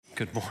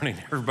Good morning,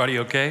 everybody.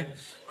 Okay?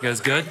 You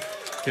guys good?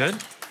 Good?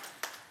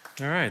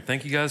 All right.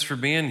 Thank you guys for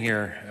being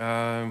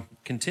here.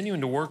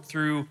 Continuing to work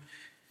through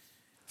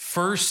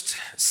 1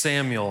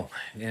 Samuel.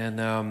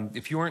 And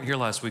if you weren't here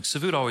last week,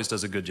 Savud always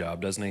does a good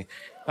job, doesn't he?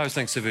 I always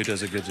think Savud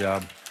does a good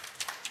job.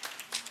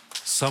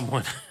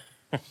 Someone.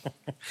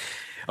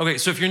 Okay,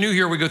 so if you're new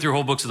here, we go through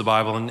whole books of the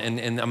Bible, and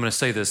I'm going to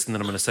say this, and then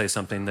I'm going to say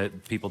something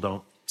that people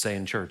don't say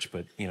in church,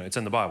 but it's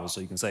in the Bible,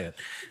 so you can say it.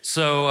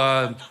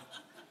 So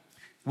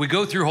we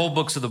go through whole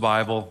books of the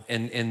Bible,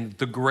 and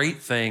the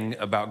great thing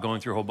about going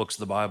through whole books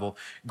of the Bible,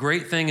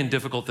 great thing and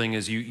difficult thing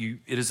is it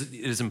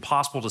is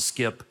impossible to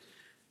skip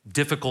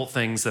difficult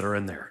things that are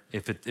in there.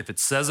 If it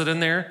says it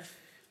in there,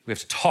 we have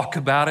to talk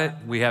about it,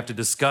 we have to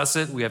discuss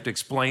it, we have to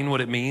explain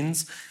what it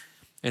means.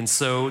 And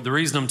so the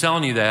reason I'm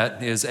telling you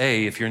that is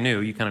A, if you're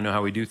new, you kind of know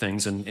how we do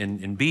things,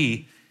 and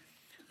B,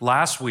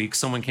 last week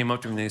someone came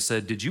up to me and they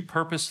said, did you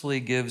purposely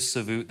give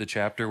Savut the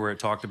chapter where it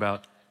talked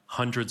about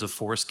hundreds of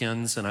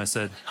foreskins? And I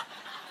said,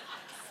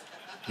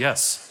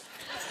 yes.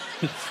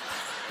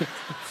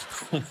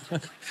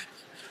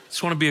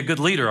 Just want to be a good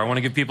leader. I want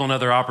to give people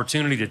another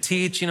opportunity to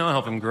teach,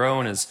 help him grow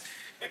in his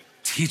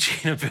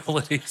teaching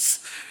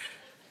abilities.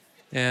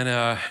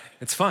 And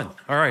it's fun.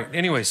 All right.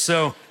 Anyway,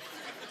 so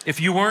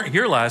if you weren't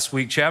here last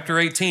week, chapter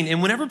 18,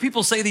 and whenever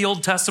people say the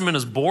Old Testament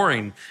is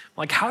boring,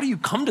 like, how do you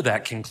come to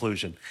that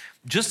conclusion?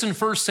 Just in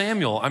 1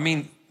 Samuel,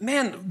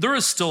 man, there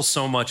is still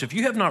so much. If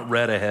you have not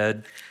read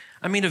ahead,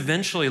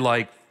 eventually,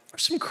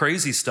 there's some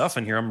crazy stuff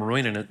in here. I'm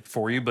ruining it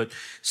for you, but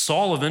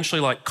Saul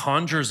eventually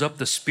conjures up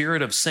the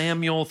spirit of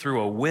Samuel through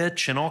a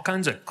witch and all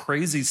kinds of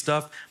crazy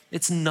stuff.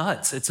 It's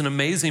nuts. It's an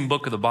amazing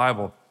book of the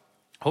Bible.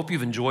 Hope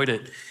you've enjoyed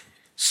it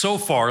so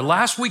far.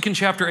 Last week in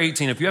chapter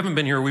 18, if you haven't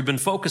been here, we've been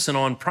focusing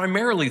on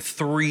primarily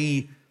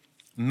three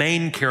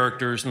main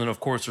characters, and then of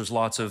course there's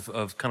lots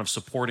of kind of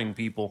supporting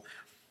people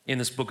in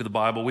this book of the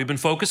Bible. We've been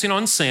focusing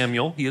on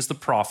Samuel. He is the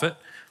prophet.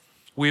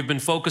 We've been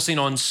focusing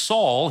on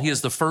Saul. He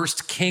is the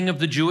first king of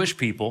the Jewish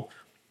people.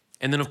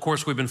 And then, of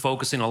course, we've been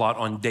focusing a lot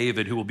on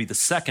David, who will be the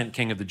second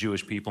king of the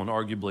Jewish people and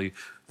arguably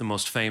the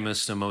most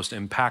famous and most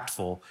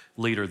impactful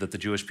leader that the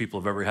Jewish people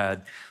have ever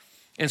had.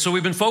 And so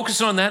we've been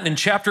focusing on that. And in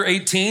chapter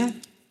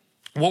 18,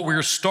 what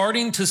we're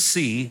starting to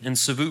see, and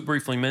Savut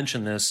briefly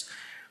mentioned this,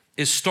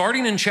 is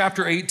starting in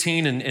chapter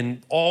 18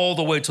 and all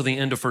the way to the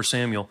end of 1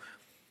 Samuel,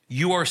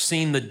 you are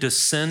seeing the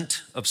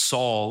descent of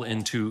Saul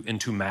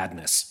into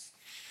madness.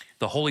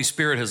 The Holy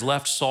Spirit has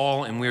left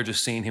Saul, and we're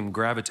just seeing him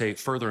gravitate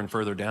further and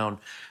further down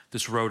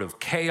this road of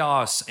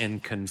chaos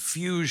and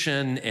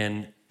confusion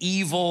and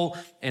evil,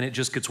 and it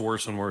just gets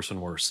worse and worse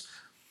and worse.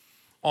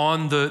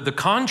 On the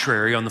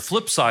contrary, on the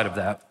flip side of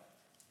that,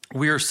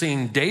 we are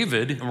seeing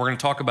David, and we're going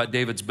to talk about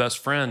David's best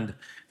friend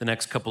the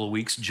next couple of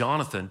weeks,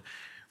 Jonathan.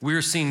 We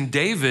are seeing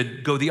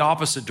David go the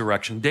opposite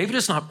direction. David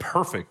is not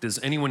perfect,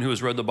 as anyone who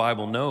has read the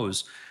Bible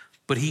knows,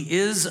 but he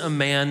is a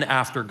man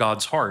after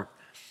God's heart.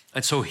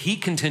 And so he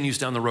continues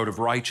down the road of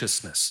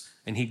righteousness,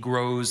 and he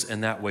grows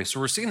in that way. So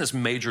we're seeing this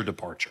major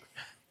departure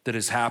that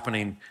is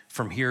happening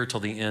from here till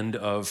the end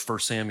of 1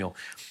 Samuel.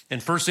 In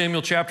 1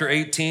 Samuel chapter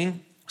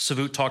 18,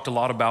 Savut talked a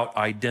lot about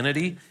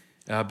identity,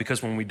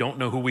 because when we don't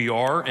know who we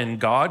are in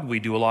God, we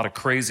do a lot of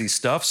crazy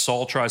stuff.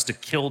 Saul tries to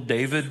kill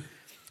David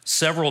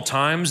several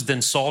times.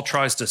 Then Saul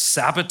tries to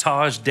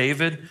sabotage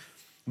David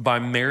by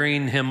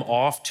marrying him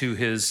off to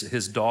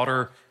his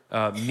daughter,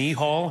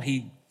 Michal.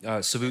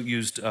 Savut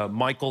used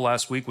Michael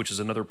last week, which is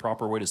another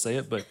proper way to say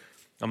it, but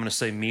I'm going to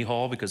say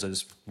Michal because I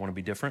just want to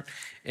be different.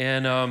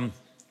 And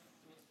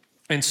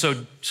so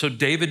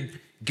David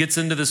gets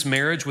into this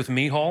marriage with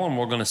Michal, and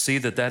we're going to see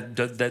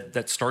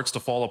that starts to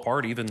fall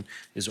apart even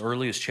as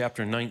early as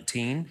chapter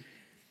 19.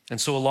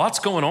 And so a lot's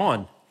going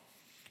on.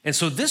 And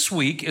so this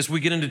week, as we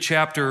get into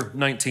chapter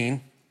 19,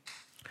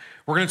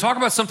 we're going to talk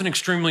about something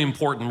extremely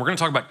important. We're going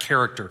to talk about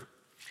character.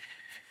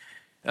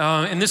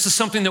 And this is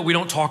something that we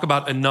don't talk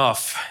about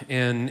enough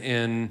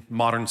in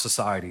modern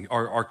society,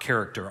 our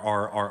character,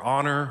 our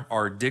honor,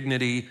 our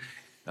dignity,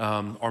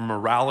 our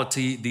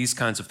morality, these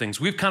kinds of things.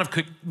 We've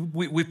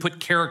put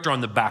character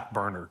on the back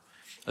burner,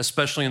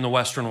 especially in the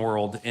Western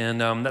world. And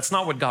that's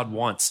not what God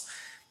wants.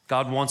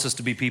 God wants us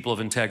to be people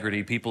of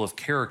integrity, people of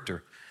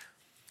character.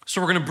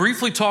 So we're going to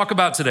briefly talk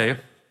about today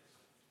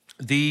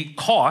the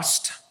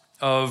cost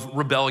of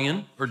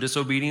rebellion or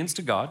disobedience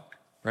to God,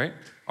 right?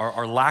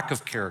 Our lack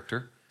of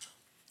character.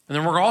 And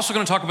then we're also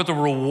going to talk about the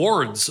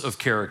rewards of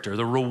character,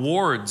 the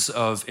rewards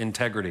of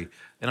integrity.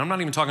 And I'm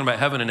not even talking about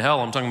heaven and hell.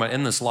 I'm talking about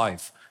in this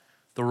life,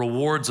 the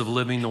rewards of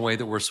living the way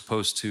that we're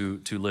supposed to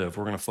live.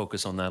 We're going to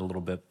focus on that a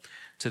little bit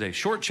today.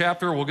 Short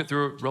chapter. We'll get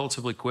through it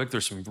relatively quick.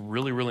 There's some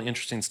really, really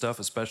interesting stuff,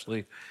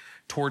 especially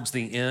towards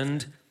the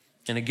end.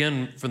 And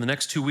again, for the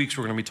next 2 weeks,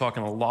 we're going to be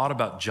talking a lot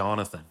about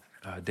Jonathan,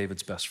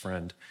 David's best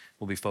friend.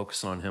 We'll be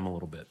focusing on him a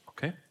little bit,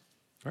 okay?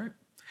 All right.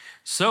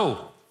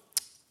 So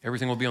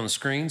everything will be on the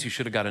screens. You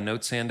should have got a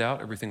notes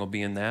handout. Everything will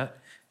be in that.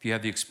 If you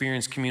have the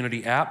Experience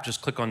Community app,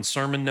 just click on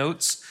Sermon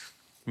Notes,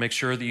 Make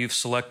sure that you've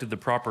selected the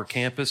proper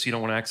campus. You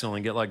don't want to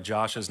accidentally get like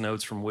Josh's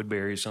notes from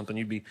Woodbury or something.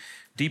 You'd be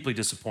deeply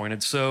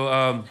disappointed.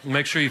 So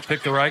make sure you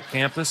pick the right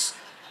campus.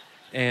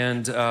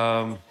 And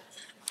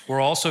we're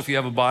also, if you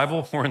have a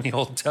Bible, we're in the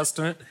Old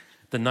Testament,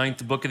 the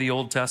 9th book of the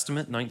Old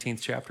Testament,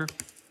 19th chapter.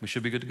 We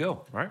should be good to go,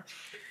 all right?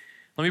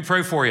 Let me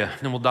pray for you,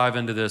 and we'll dive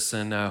into this,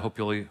 and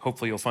hopefully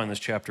you'll find this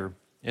chapter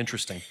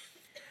interesting.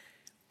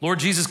 Lord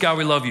Jesus, God,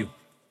 we love you.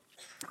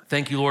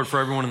 Thank you, Lord, for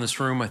everyone in this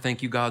room. I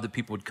thank you, God, that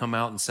people would come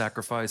out and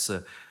sacrifice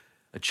a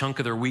chunk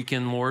of their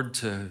weekend, Lord,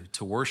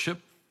 to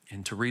worship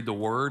and to read the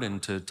word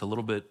and to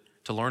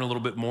learn a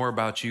little bit more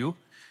about you.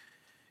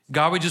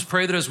 God, we just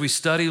pray that as we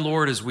study,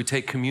 Lord, as we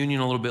take communion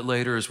a little bit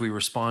later, as we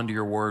respond to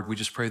your word, we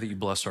just pray that you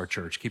bless our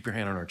church. Keep your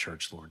hand on our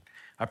church, Lord.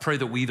 I pray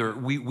that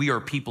we are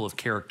people of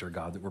character,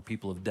 God, that we're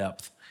people of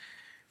depth.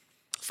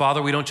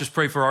 Father, we don't just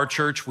pray for our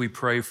church, we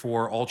pray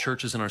for all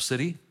churches in our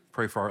city,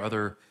 pray for our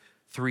other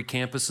 3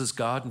 campuses,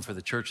 God, and for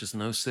the churches in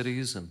those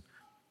cities. And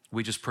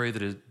we just pray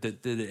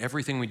that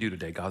everything we do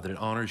today, God, that it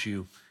honors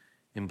you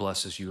and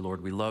blesses you,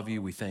 Lord. We love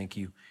you, we thank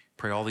you.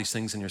 Pray all these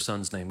things in your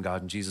son's name,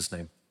 God, in Jesus'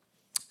 name.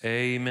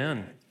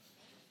 Amen.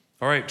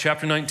 All right,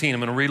 chapter 19. I'm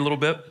going to read a little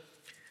bit,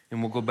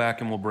 and we'll go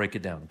back and we'll break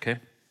it down, okay?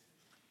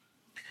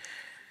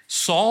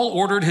 Saul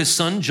ordered his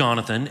son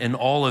Jonathan and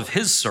all of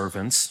his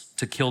servants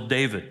to kill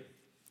David.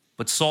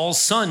 But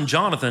Saul's son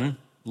Jonathan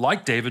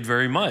liked David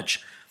very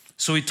much.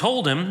 So he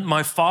told him,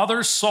 "My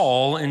father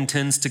Saul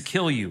intends to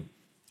kill you.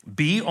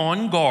 Be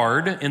on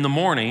guard in the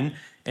morning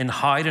and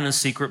hide in a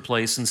secret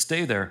place and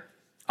stay there.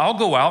 I'll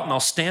go out and I'll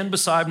stand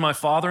beside my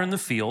father in the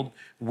field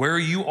where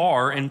you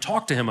are and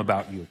talk to him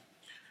about you.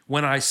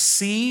 When I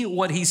see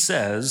what he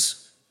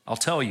says, I'll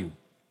tell you."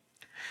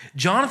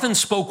 Jonathan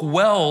spoke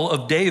well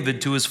of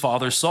David to his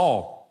father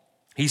Saul.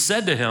 He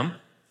said to him,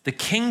 "The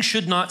king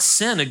should not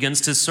sin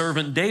against his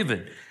servant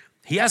David.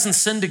 He hasn't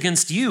sinned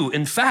against you.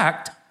 In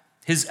fact,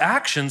 his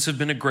actions have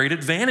been a great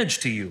advantage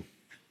to you.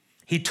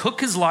 He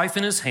took his life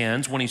in his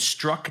hands when he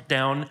struck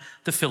down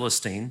the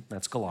Philistine,"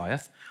 that's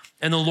Goliath,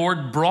 "and the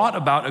Lord brought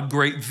about a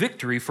great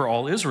victory for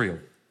all Israel.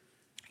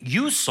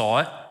 You saw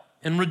it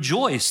and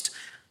rejoiced.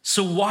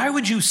 So why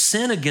would you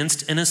sin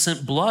against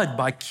innocent blood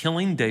by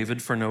killing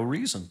David for no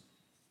reason?"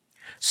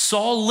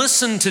 Saul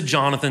listened to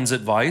Jonathan's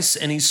advice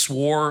and he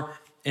swore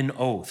an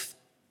oath.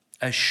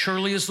 "As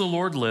surely as the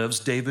Lord lives,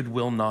 David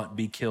will not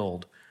be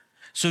killed."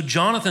 So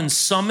Jonathan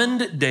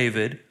summoned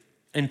David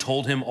and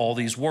told him all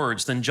these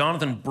words. Then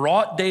Jonathan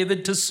brought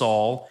David to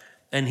Saul,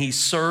 and he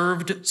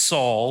served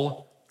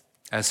Saul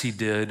as he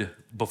did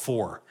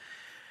before.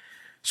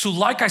 So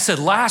like I said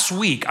last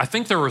week, I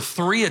think there were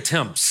 3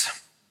 attempts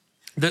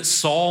that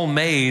Saul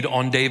made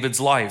on David's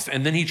life,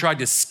 and then he tried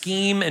to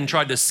scheme and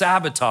tried to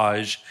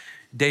sabotage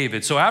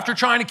David. So after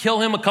trying to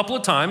kill him a couple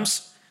of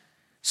times,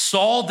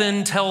 Saul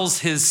then tells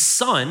his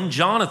son,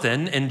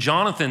 Jonathan, and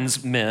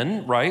Jonathan's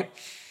men, right?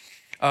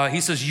 He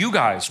says, "You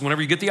guys,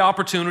 whenever you get the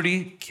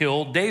opportunity,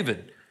 kill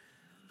David."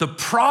 The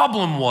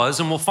problem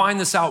was, and we'll find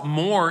this out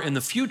more in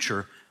the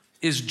future,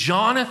 is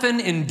Jonathan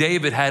and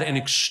David had an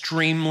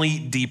extremely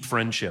deep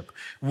friendship.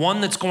 One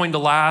that's going to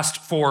last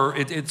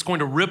it's going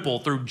to ripple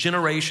through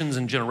generations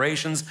and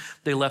generations.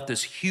 They left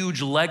this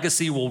huge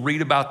legacy. We'll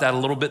read about that a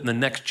little bit in the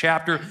next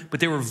chapter, but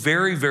they were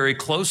very, very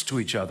close to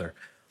each other.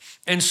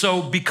 And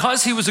so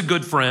because he was a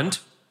good friend,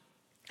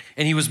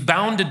 and he was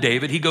bound to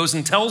David, he goes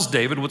and tells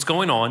David what's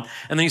going on.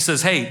 And then he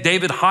says, "Hey,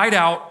 David, hide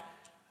out,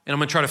 and I'm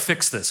going to try to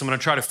fix this. I'm going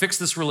to try to fix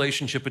this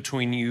relationship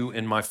between you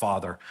and my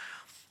father."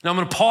 Now, I'm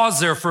going to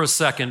pause there for a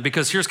second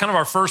because here's kind of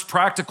our first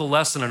practical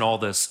lesson in all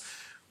this.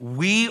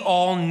 We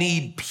all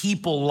need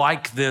people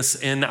like this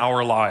in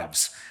our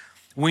lives.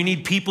 We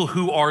need people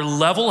who are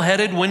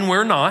level-headed when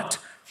we're not.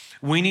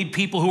 We need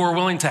people who are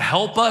willing to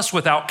help us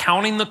without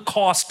counting the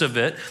cost of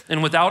it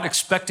and without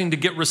expecting to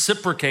get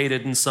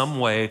reciprocated in some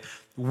way.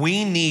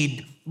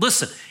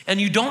 Listen,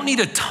 and you don't need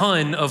a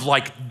ton of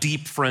like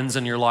deep friends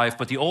in your life,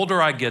 but the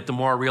older I get, the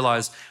more I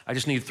realize I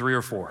just need 3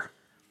 or 4.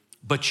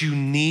 But you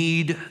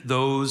need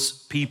those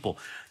people.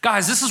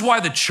 Guys, this is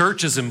why the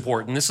church is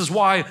important. This is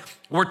why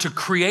we're to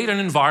create an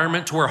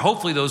environment to where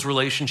hopefully those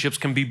relationships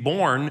can be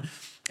born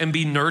and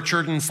be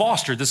nurtured and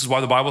fostered. This is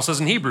why the Bible says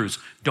in Hebrews,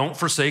 "Don't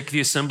forsake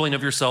the assembling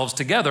of yourselves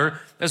together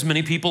as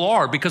many people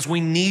are," because we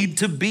need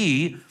to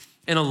be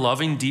in a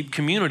loving, deep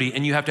community,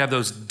 and you have to have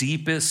those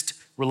deepest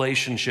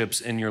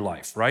relationships in your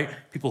life, right?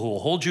 People who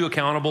will hold you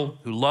accountable,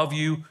 who love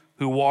you,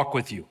 who walk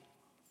with you.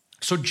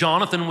 So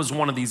Jonathan was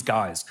one of these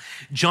guys.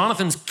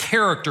 Jonathan's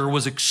character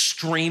was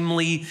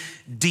extremely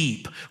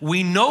deep.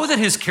 We know that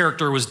his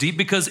character was deep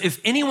because if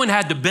anyone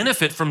had to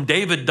benefit from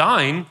David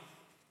dying,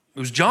 it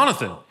was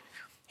Jonathan.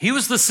 He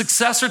was the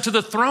successor to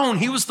the throne.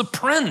 He was the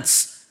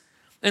prince.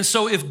 And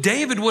so if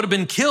David would have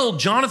been killed,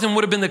 Jonathan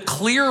would have been the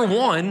clear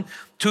one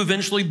to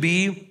eventually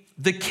be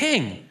the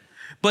king.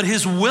 But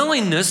his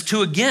willingness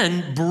to,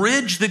 again,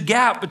 bridge the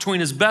gap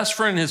between his best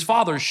friend and his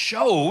father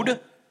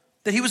showed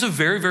that he was a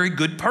very, very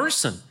good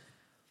person.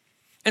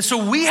 And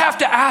so we have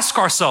to ask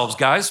ourselves,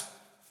 guys,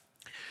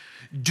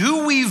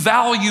 do we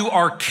value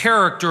our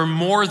character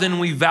more than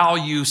we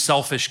value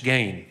selfish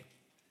gain?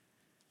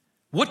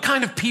 What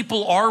kind of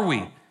people are we?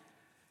 You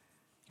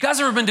guys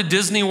ever been to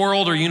Disney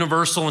World or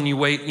Universal and you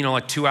wait,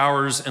 like 2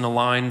 hours in a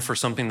line for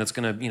something that's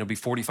gonna, be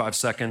 45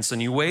 seconds,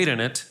 and you wait in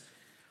it,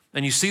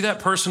 and you see that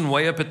person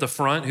way up at the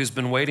front who's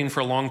been waiting for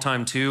a long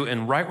time too,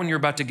 and right when you're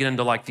about to get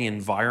into like the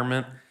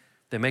environment,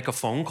 they make a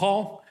phone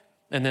call,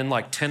 and then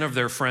like 10 of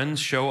their friends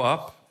show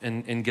up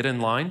and get in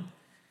line?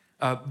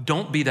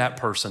 Don't be that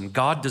person.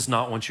 God does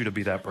not want you to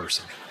be that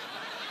person.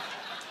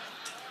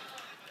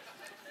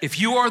 If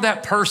you are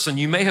that person,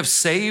 you may have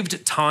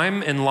saved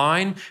time in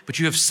line, but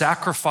you have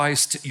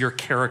sacrificed your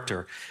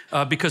character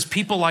because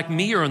people like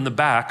me are in the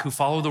back who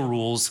follow the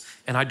rules,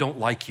 and I don't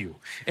like you,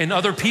 and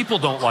other people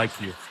don't like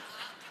you.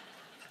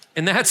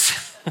 And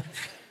that's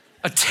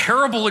a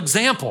terrible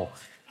example,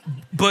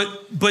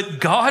 but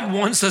God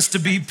wants us to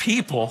be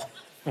people.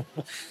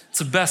 It's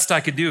the best I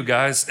could do,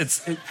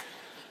 guys.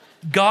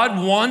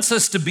 God wants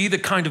us to be the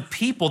kind of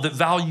people that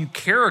value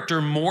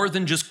character more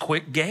than just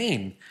quick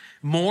gain,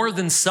 more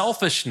than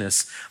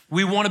selfishness.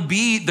 We want to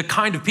be the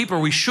kind of people,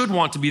 or we should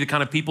want to be the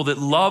kind of people that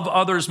love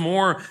others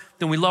more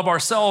than we love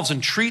ourselves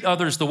and treat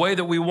others the way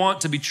that we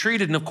want to be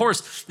treated. And of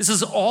course, this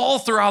is all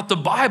throughout the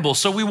Bible.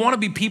 So we want to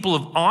be people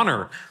of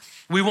honor.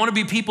 We want to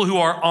be people who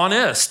are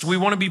honest. We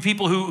want to be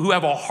people who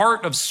have a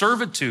heart of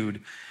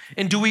servitude.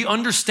 And do we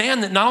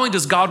understand that not only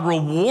does God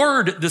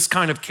reward this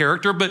kind of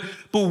character, but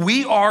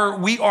we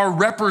are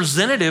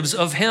representatives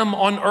of him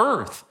on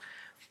earth.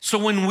 So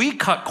when we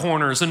cut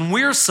corners and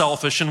we're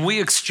selfish and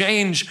we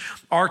exchange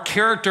our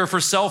character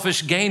for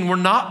selfish gain, we're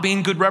not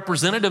being good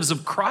representatives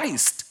of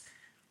Christ.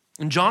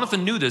 And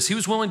Jonathan knew this. He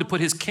was willing to put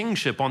his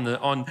kingship on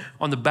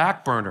the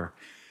back burner,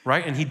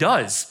 right? And he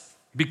does,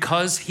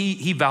 because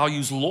he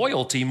values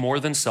loyalty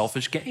more than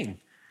selfish gain.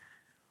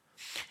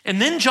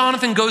 And then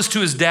Jonathan goes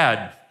to his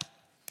dad.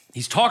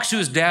 He talks to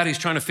his dad. He's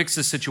trying to fix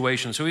this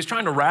situation. So he's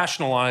trying to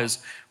rationalize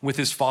with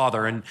his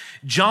father. And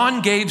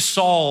John gave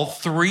Saul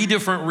 3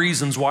 different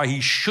reasons why he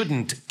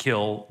shouldn't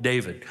kill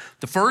David.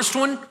 The first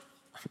one,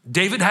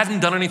 David hadn't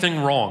done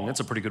anything wrong.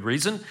 That's a pretty good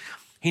reason.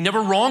 He never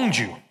wronged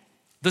you.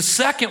 The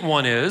second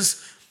one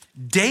is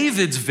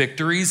David's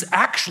victories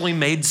actually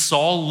made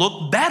Saul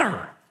look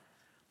better.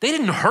 They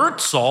didn't hurt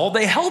Saul.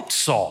 They helped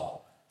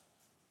Saul.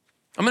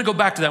 I'm going to go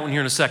back to that one here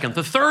in a second.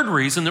 The third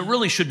reason, that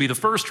really should be the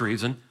first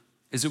reason,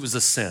 is it was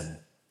a sin,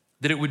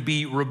 that it would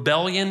be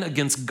rebellion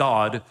against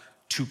God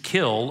to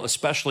kill,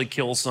 especially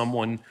kill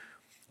someone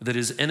that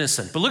is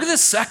innocent. But look at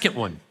this second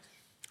one.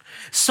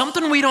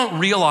 Something we don't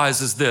realize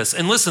is this,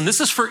 and listen,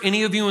 this is for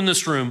any of you in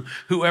this room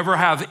who ever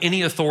have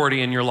any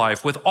authority in your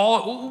life, which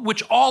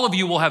all of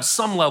you will have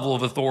some level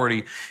of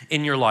authority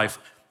in your life.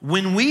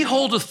 When we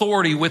hold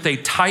authority with a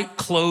tight,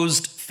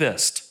 closed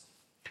fist,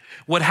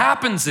 what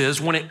happens is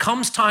when it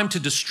comes time to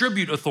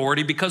distribute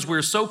authority, because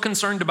we're so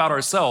concerned about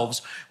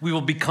ourselves, we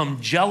will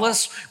become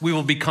jealous, we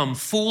will become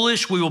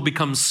foolish, we will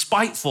become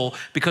spiteful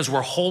because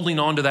we're holding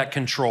on to that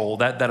control,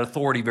 that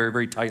authority very,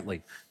 very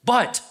tightly.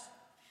 But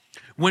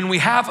when we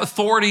have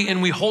authority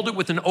and we hold it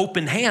with an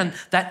open hand,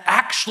 that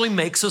actually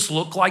makes us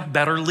look like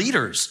better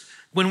leaders.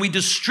 When we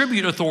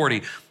distribute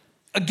authority,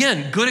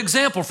 again, good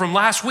example from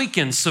last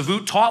weekend.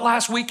 Savut taught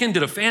last weekend,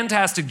 did a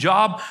fantastic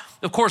job.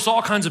 Of course,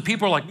 all kinds of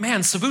people are like,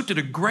 man, Savut did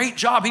a great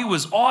job. He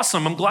was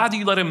awesome. I'm glad that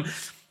you let him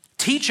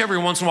teach every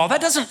once in a while.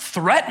 That doesn't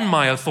threaten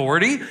my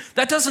authority.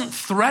 That doesn't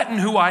threaten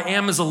who I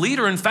am as a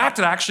leader. In fact,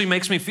 it actually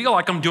makes me feel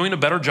like I'm doing a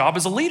better job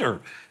as a leader,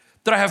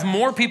 that I have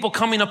more people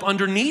coming up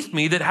underneath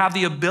me that have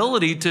the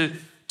ability to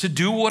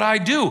do what I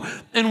do.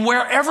 And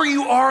wherever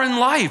you are in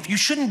life, you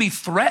shouldn't be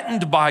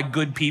threatened by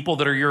good people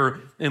that are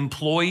your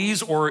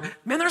employees, or,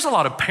 man, there's a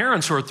lot of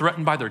parents who are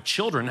threatened by their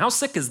children. How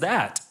sick is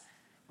that,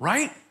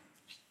 right?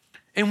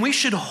 And we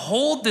should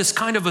hold this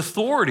kind of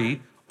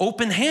authority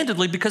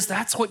open-handedly because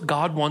that's what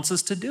God wants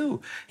us to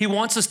do. He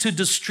wants us to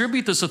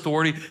distribute this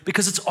authority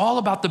because it's all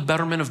about the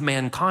betterment of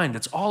mankind.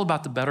 It's all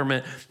about the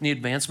betterment and the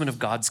advancement of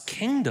God's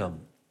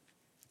kingdom.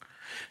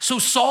 So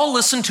Saul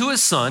listened to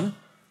his son,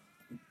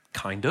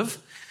 kind of.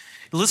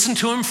 Listened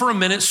to him for a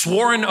minute,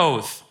 swore an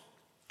oath.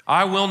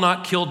 I will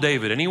not kill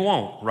David. And he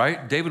won't,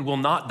 right? David will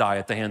not die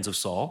at the hands of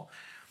Saul.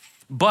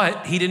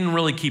 But he didn't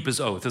really keep his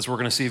oath, as we're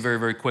going to see very,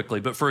 very quickly.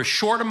 But for a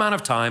short amount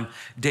of time,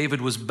 David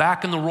was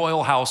back in the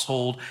royal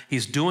household.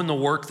 He's doing the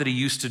work that he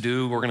used to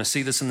do. We're going to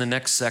see this in the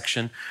next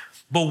section.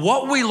 But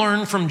what we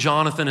learn from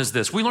Jonathan is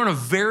this. We learn a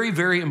very,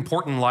 very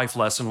important life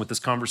lesson with this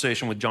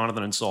conversation with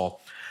Jonathan and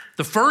Saul.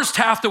 The first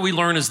half that we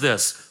learn is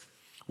this.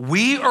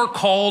 We are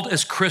called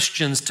as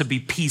Christians to be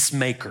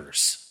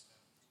peacemakers.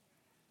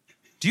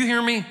 Do you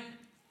hear me?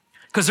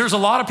 Because there's a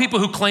lot of people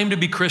who claim to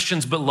be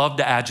Christians but love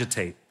to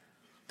agitate.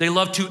 They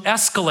love to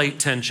escalate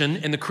tension,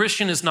 and the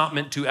Christian is not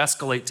meant to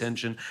escalate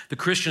tension. The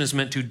Christian is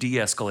meant to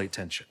de-escalate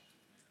tension.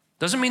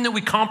 Doesn't mean that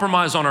we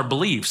compromise on our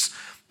beliefs,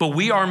 but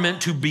we are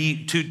meant to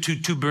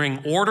bring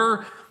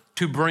order,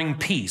 to bring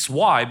peace.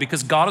 Why?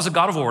 Because God is a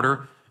God of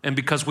order, and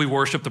because we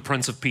worship the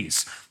Prince of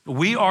Peace.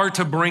 We are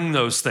to bring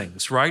those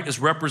things, right, as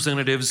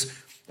representatives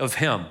of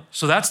him.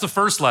 So that's the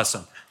first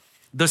lesson.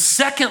 The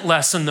second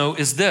lesson, though,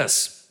 is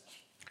this.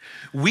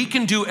 We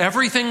can do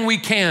everything we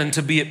can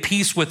to be at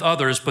peace with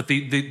others, but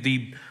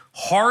the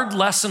hard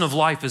lesson of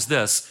life is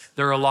this: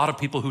 there are a lot of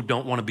people who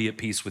don't want to be at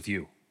peace with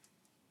you.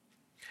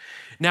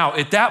 Now,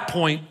 at that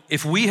point,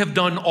 if we have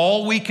done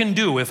all we can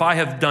do, if I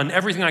have done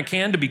everything I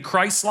can to be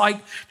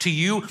Christ-like to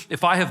you,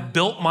 if I have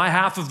built my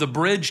half of the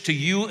bridge to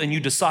you and you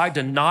decide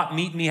to not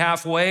meet me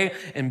halfway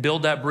and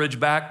build that bridge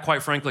back,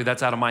 quite frankly,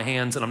 that's out of my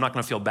hands, and I'm not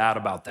gonna feel bad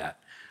about that.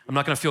 I'm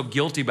not gonna feel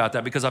guilty about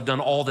that because I've done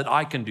all that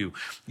I can do.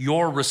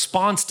 Your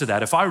response to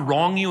that, if I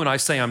wrong you and I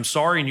say I'm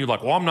sorry and you're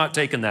like, well, I'm not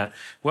taking that,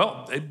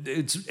 well,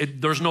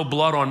 there's no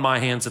blood on my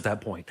hands at that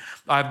point.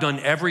 I've done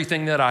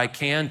everything that I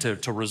can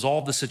to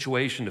resolve the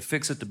situation, to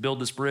fix it, to build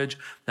this bridge.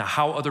 Now,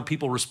 how other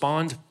people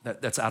respond,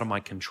 that's out of my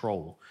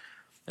control.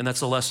 And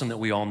that's a lesson that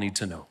we all need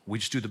to know. We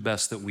just do the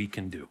best that we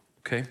can do,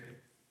 okay?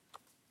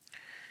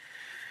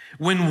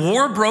 When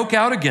war broke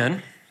out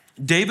again,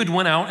 David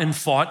went out and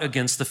fought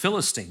against the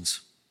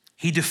Philistines.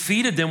 He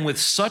defeated them with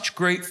such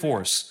great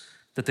force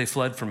that they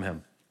fled from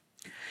him.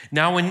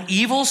 Now, an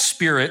evil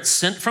spirit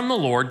sent from the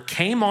Lord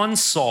came on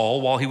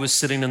Saul while he was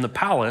sitting in the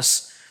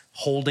palace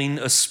holding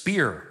a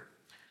spear.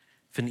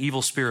 If an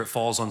evil spirit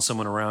falls on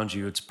someone around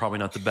you, it's probably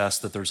not the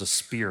best that there's a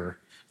spear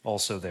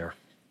also there.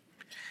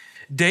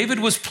 David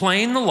was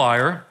playing the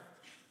lyre,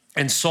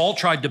 and Saul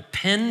tried to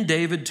pin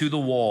David to the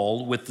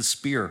wall with the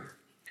spear.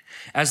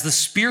 As the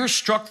spear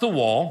struck the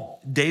wall,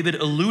 David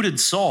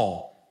eluded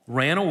Saul,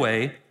 ran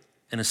away,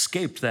 and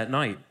escaped that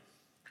night.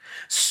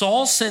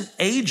 Saul sent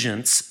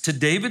agents to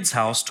David's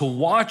house to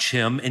watch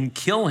him and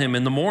kill him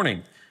in the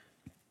morning.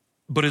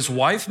 But his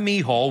wife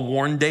Michal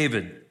warned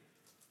David,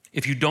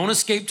 if you don't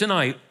escape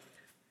tonight,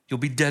 you'll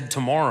be dead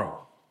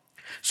tomorrow.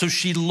 So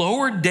she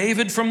lowered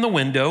David from the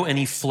window and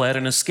he fled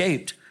and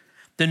escaped.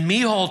 Then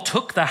Michal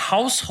took the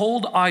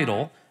household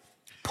idol,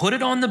 put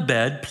it on the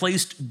bed,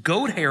 placed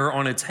goat hair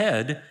on its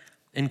head,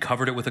 and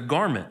covered it with a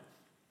garment.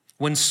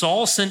 When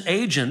Saul sent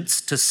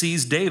agents to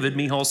seize David,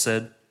 Michal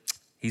said,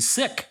 he's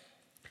sick.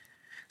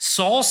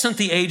 Saul sent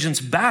the agents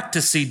back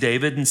to see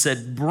David and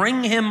said,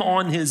 bring him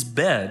on his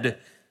bed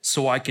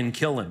so I can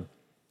kill him.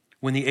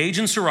 When the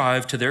agents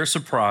arrived, to their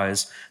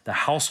surprise, the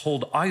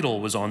household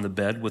idol was on the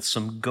bed with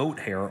some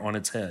goat hair on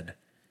its head.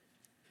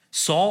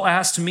 Saul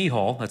asked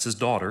Michal, that's his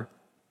daughter,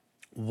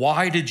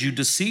 why did you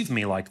deceive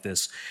me like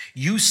this?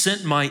 You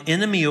sent my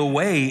enemy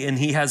away and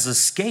he has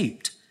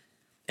escaped.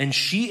 And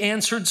she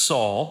answered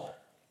Saul,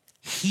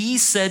 he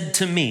said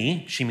to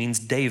me, she means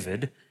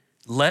David,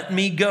 let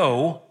me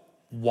go.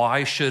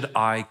 Why should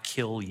I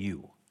kill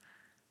you?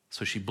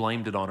 So she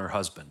blamed it on her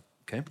husband,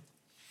 okay?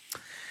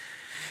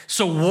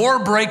 So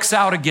war breaks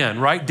out again,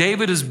 right?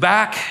 David is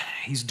back.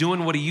 He's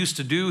doing what he used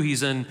to do.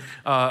 He's in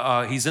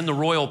the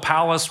royal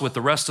palace with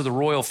the rest of the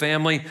royal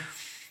family.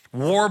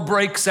 War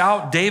breaks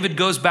out. David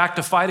goes back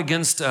to fight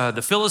against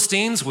the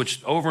Philistines,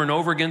 which over and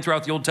over again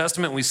throughout the Old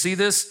Testament, we see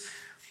this.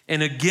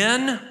 And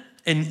again,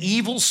 an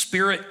evil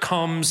spirit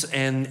comes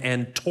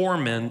and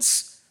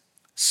torments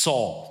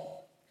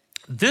Saul.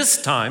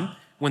 This time,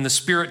 when the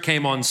spirit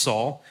came on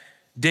Saul,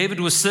 David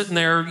was sitting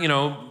there,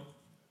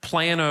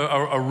 playing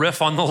a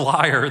riff on the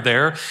lyre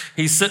there.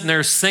 He's sitting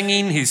there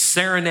singing, he's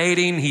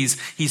serenading,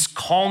 he's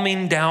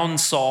calming down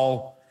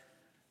Saul.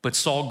 But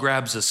Saul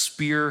grabs a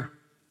spear,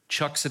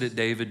 chucks it at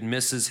David,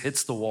 misses,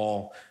 hits the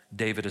wall.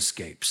 David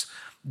escapes.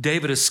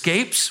 David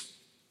escapes,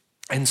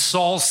 and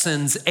Saul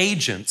sends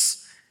agents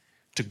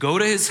to go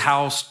to his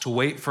house to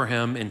wait for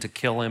him and to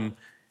kill him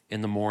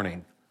in the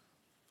morning.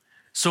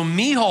 So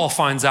Michal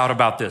finds out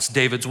about this,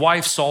 David's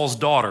wife, Saul's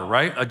daughter,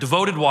 right? A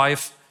devoted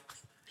wife,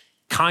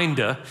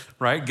 kinda,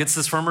 right? Gets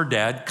this from her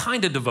dad,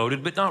 kinda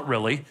devoted, but not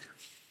really.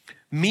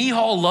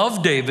 Michal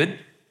loved David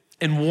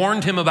and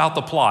warned him about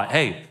the plot.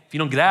 Hey, if you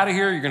don't get out of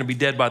here, you're gonna be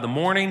dead by the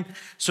morning.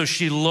 So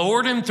she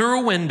lowered him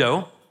through a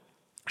window.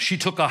 She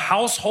took a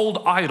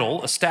household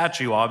idol, a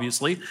statue,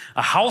 obviously,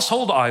 a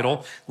household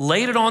idol,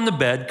 laid it on the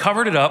bed,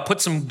 covered it up, put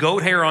some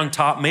goat hair on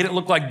top, made it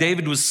look like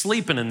David was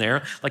sleeping in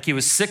there, like he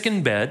was sick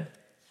in bed.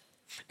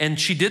 And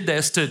she did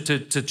this to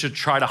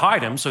try to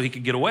hide him so he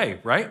could get away,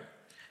 right?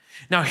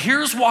 Now,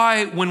 here's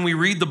why when we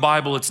read the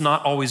Bible, it's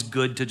not always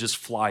good to just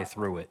fly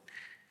through it.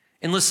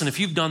 And listen, if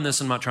you've done this,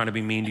 I'm not trying to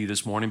be mean to you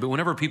this morning, but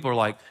whenever people are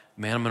like,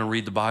 man, I'm gonna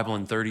read the Bible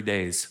in 30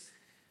 days,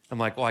 I'm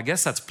like, well, I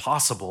guess that's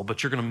possible,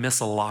 but you're gonna miss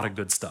a lot of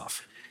good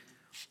stuff.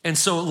 And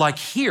so like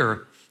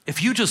here,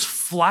 if you just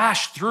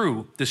flash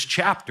through this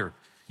chapter,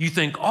 you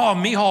think, oh,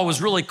 Michal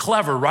was really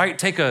clever, right?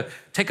 Take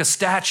a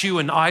statue,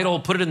 an idol,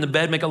 put it in the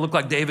bed, make it look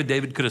like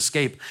David could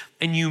escape.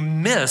 And you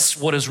miss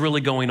what is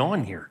really going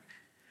on here.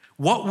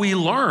 What we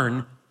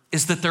learn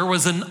is that there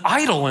was an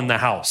idol in the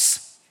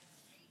house.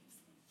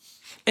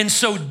 And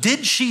so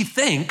did she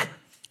think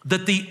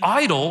that the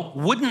idol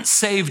wouldn't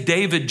save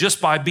David just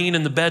by being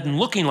in the bed and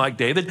looking like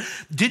David?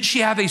 Did she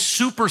have a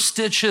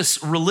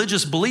superstitious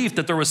religious belief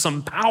that there was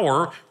some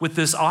power with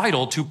this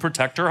idol to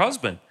protect her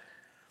husband?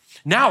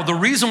 Now, the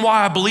reason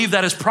why I believe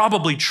that is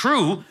probably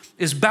true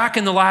is back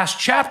in the last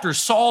chapter,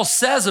 Saul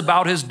says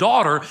about his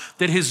daughter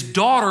that his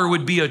daughter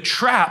would be a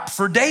trap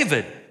for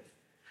David.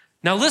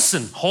 Now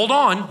listen, hold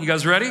on. You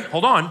guys ready?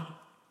 Hold on.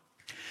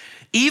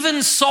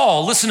 Even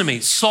Saul, listen to me,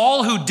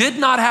 Saul, who did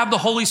not have the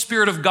Holy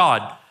Spirit of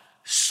God,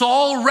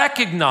 Saul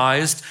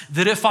recognized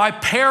that if I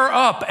pair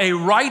up a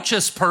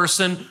righteous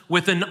person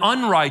with an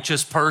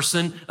unrighteous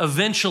person,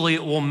 eventually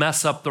it will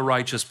mess up the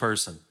righteous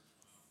person.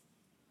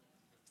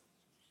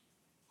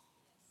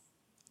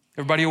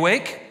 Everybody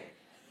awake?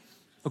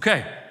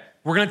 Okay,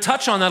 we're going to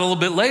touch on that a little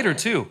bit later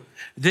too.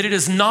 That it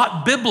is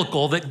not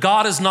biblical, that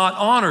God is not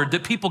honored,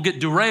 that people get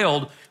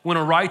derailed when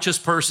a righteous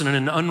person and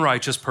an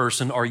unrighteous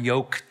person are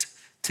yoked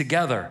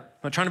together. I'm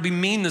not trying to be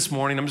mean this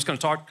morning. I'm just going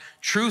to talk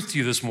truth to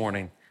you this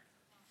morning.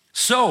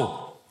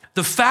 So,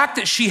 the fact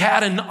that she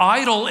had an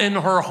idol in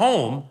her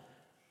home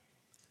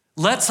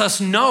lets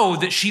us know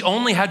that she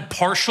only had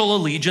partial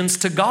allegiance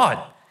to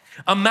God.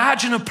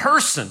 Imagine a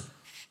person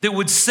that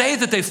would say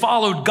that they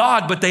followed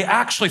God, but they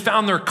actually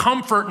found their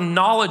comfort and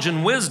knowledge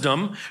and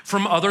wisdom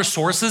from other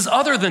sources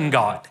other than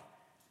God.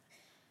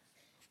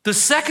 The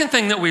second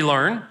thing that we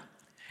learn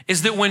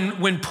is that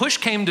when push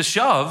came to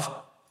shove,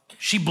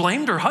 she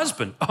blamed her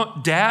husband.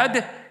 Oh,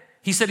 Dad,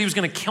 he said he was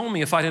going to kill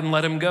me if I didn't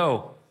let him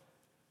go.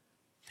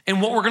 And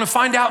what we're going to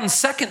find out in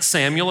 2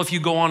 Samuel, if you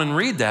go on and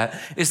read that,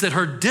 is that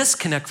her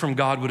disconnect from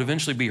God would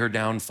eventually be her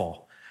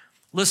downfall.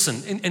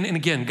 Listen, and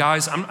again,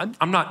 guys,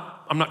 I'm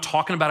not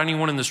talking about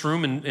anyone in this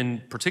room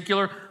in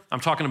particular. I'm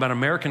talking about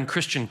American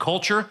Christian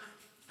culture.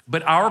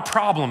 But our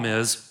problem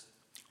is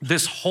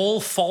this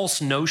whole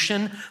false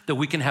notion that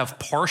we can have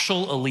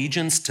partial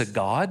allegiance to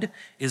God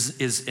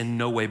is in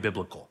no way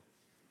biblical.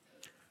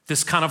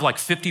 This kind of like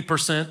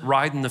 50%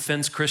 riding the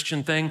fence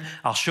Christian thing.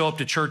 I'll show up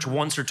to church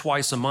once or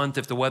twice a month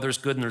if the weather's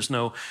good and there's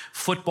no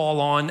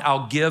football on.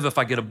 I'll give if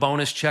I get a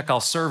bonus check.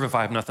 I'll serve if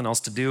I have nothing else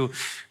to do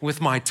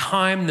with my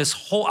time.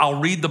 I'll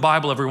read the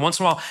Bible every once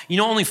in a while. You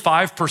know, only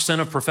 5%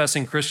 of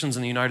professing Christians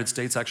in the United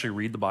States actually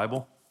read the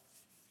Bible.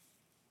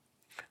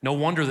 No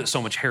wonder that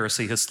so much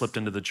heresy has slipped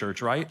into the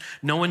church, right?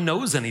 No one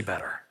knows any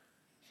better.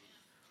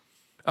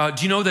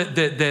 Do you know that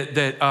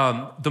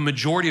the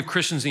majority of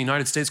Christians in the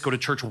United States go to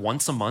church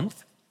once a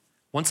month?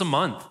 Once a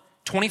month,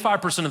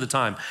 25% of the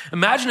time.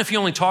 Imagine if you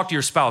only talk to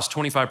your spouse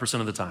 25%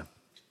 of the time.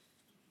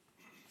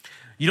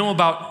 You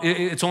know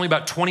it's only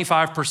about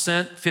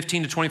 25%,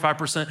 15 to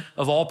 25%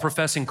 of all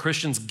professing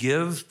Christians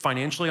give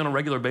financially on a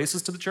regular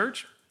basis to the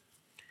church.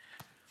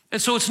 And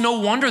so it's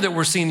no wonder that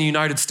we're seeing the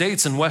United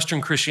States and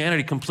Western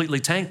Christianity completely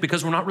tank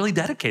because we're not really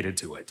dedicated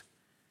to it.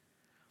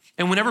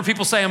 And whenever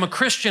people say, I'm a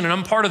Christian and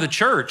I'm part of the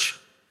church,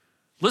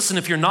 listen,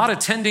 if you're not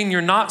attending,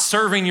 you're not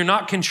serving, you're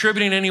not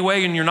contributing in any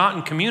way, and you're not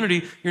in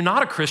community, you're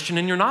not a Christian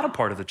and you're not a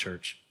part of the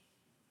church.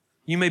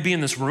 You may be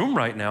in this room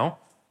right now,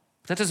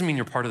 but that doesn't mean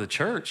you're part of the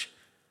church.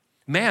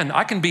 Man,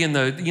 I can be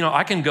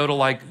I can go to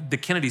like the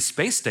Kennedy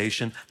Space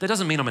Station. That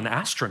doesn't mean I'm an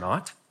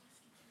astronaut.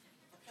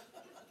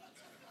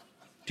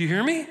 Do you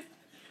hear me?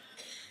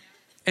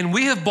 And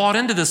we have bought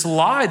into this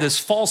lie, this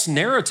false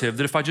narrative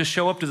that if I just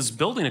show up to this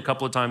building a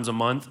couple of times a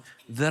month,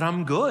 that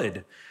I'm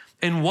good.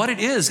 And what it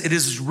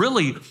is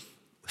really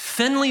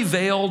thinly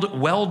veiled,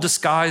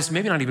 well-disguised,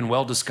 maybe not even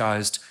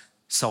well-disguised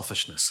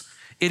selfishness.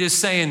 It is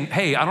saying,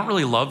 hey, I don't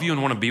really love you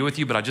and want to be with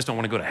you, but I just don't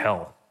want to go to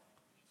hell.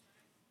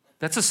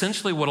 That's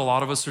essentially what a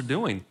lot of us are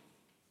doing.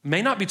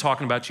 May not be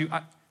talking about you.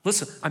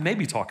 Listen, I may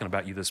be talking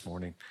about you this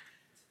morning.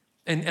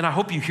 And I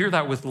hope you hear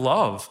that with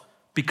love,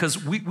 because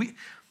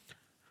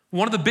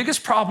one of the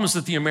biggest problems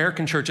that the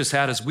American church has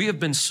had is we have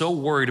been so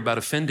worried about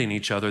offending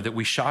each other that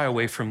we shy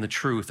away from the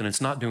truth, and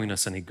it's not doing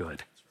us any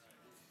good.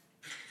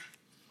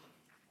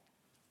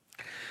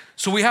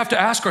 So we have to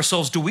ask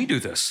ourselves, do we do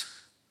this?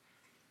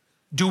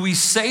 Do we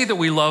say that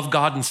we love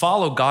God and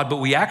follow God, but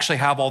we actually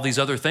have all these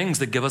other things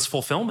that give us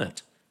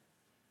fulfillment?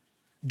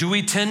 Do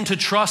we tend to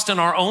trust in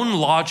our own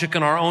logic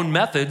and our own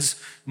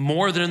methods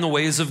more than in the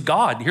ways of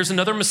God? Here's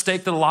another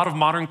mistake that a lot of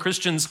modern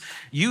Christians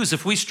use.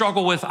 If we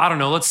struggle with,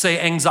 let's say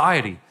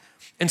anxiety,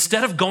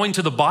 instead of going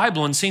to the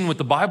Bible and seeing what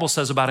the Bible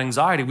says about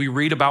anxiety, we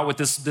read about what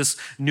this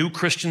new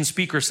Christian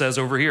speaker says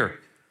over here.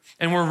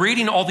 And we're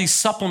reading all these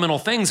supplemental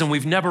things, and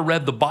we've never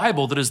read the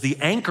Bible that is the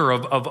anchor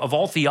of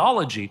all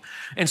theology.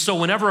 And so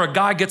whenever a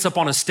guy gets up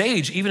on a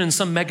stage, even in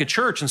some mega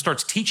church, and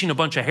starts teaching a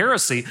bunch of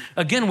heresy,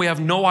 again, we have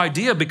no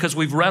idea because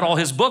we've read all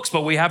his books,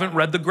 but we haven't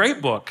read the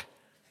great book.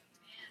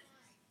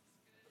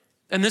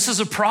 And this is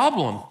a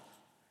problem.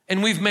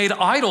 And we've made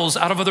idols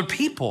out of other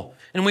people.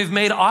 And we've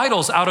made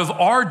idols out of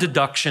our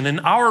deduction and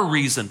our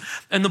reason.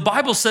 And the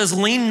Bible says,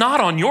 lean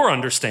not on your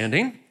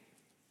understanding.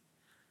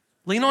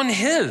 Lean on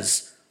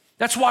his.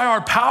 That's why our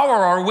power,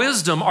 our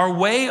wisdom, our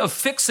way of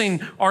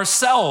fixing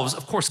ourselves,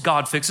 of course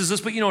God fixes us,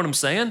 but you know what I'm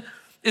saying,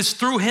 is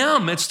through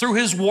him. It's through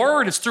his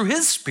word. It's through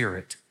his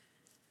spirit.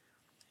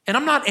 And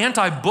I'm not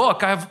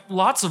anti-book. I have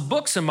lots of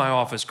books in my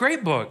office,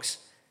 great books.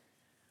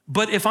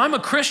 But if I'm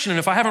a Christian and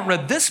if I haven't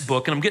read this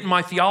book and I'm getting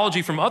my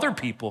theology from other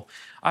people,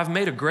 I've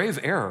made a grave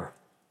error,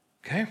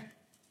 okay?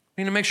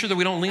 We need to make sure that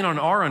we don't lean on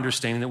our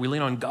understanding, that we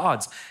lean on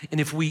God's. And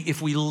if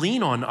we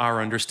lean on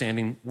our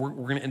understanding, we're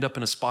going to end up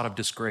in a spot of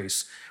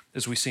disgrace,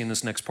 as we see in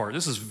this next part.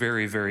 This is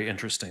very, very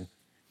interesting.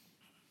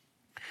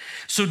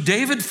 So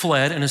David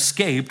fled and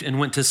escaped and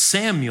went to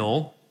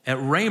Samuel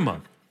at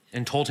Ramah.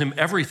 and told him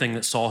everything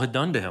that Saul had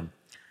done to him.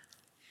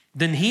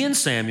 Then he and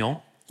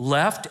Samuel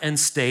left and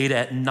stayed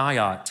at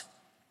Naioth.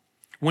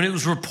 When it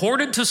was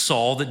reported to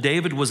Saul that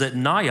David was at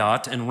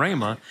Naioth and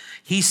Ramah,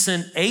 he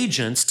sent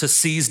agents to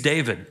seize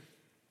David.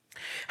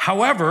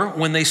 However,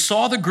 when they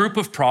saw the group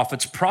of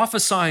prophets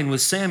prophesying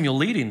with Samuel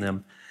leading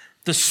them,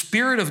 the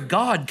Spirit of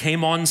God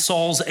came on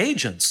Saul's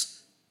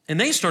agents, and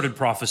they started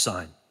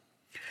prophesying.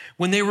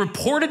 When they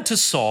reported to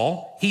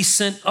Saul, he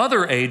sent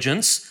other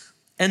agents,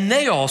 and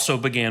they also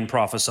began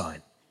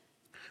prophesying.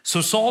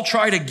 So Saul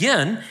tried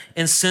again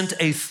and sent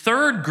a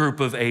third group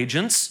of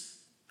agents,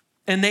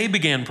 and they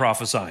began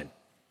prophesying.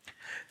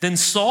 Then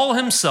Saul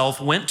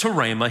himself went to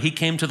Ramah. He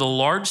came to the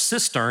large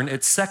cistern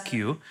at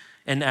Secu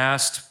and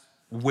asked,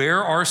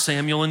 "Where are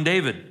Samuel and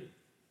David?"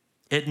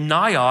 "At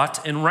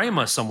Naioth and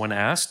Ramah,"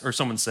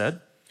 someone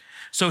said.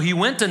 So he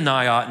went to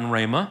Naioth and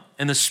Ramah,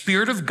 and the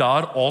Spirit of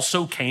God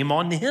also came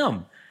on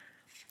him.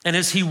 And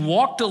as he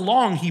walked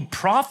along, he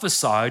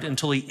prophesied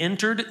until he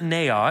entered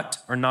Naioth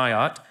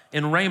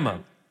and Ramah.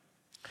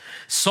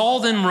 Saul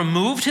then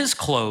removed his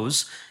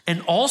clothes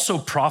and also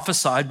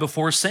prophesied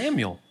before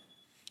Samuel.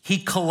 He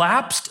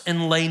collapsed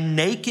and lay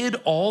naked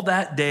all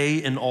that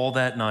day and all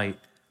that night.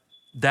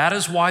 That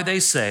is why they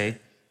say,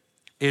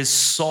 "Is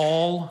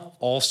Saul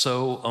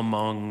also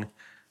among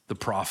the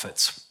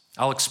prophets?"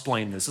 I'll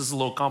explain this. This is a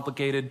little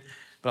complicated,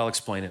 but I'll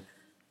explain it.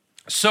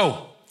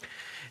 So,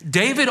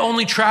 David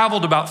only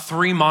traveled about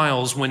 3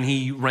 miles when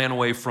he ran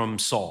away from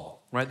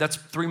Saul, right? That's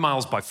 3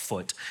 miles by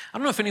foot. I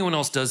don't know if anyone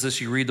else does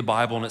this. You read the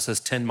Bible and it says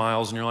 10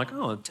 miles and you're like,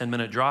 oh, a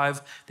 10-minute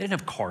drive. They didn't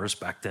have cars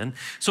back then.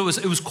 So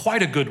it was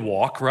quite a good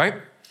walk, right?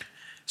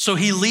 So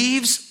he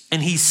leaves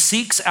and he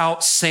seeks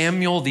out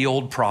Samuel, the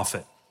old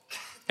prophet,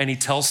 and he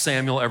tells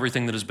Samuel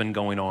everything that has been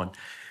going on.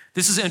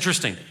 This is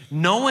interesting.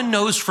 No one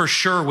knows for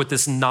sure what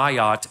this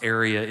Naioth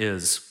area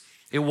is.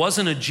 It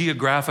wasn't a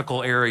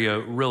geographical area,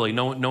 really.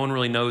 No one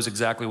really knows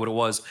exactly what it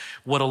was.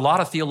 What a lot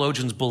of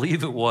theologians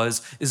believe it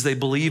was is they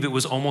believe it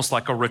was almost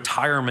like a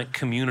retirement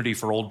community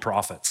for old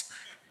prophets.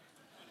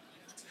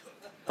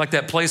 Like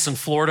that place in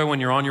Florida when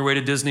you're on your way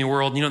to Disney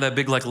World, you know that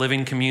big like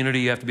living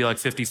community, you have to be like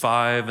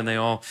 55 and they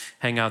all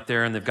hang out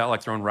there and they've got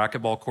like their own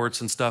racquetball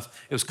courts and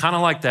stuff. It was kind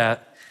of like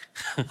that,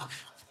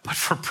 but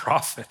for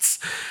prophets.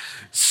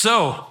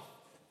 So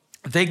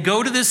they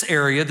go to this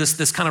area,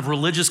 this kind of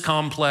religious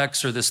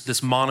complex or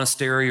this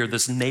monastery or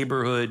this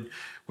neighborhood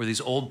where these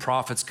old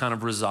prophets kind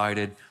of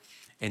resided,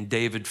 and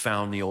David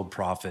found the old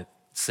prophet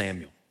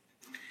Samuel.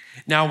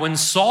 Now, when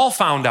Saul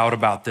found out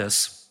about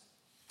this,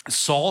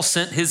 Saul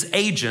sent his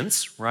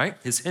agents, right,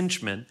 his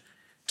henchmen,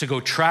 to go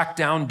track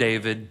down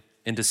David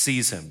and to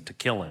seize him, to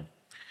kill him.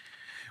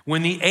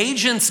 When the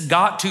agents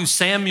got to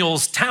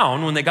Samuel's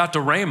town, when they got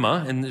to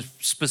Ramah, and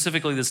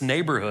specifically this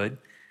neighborhood,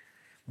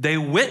 they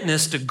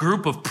witnessed a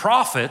group of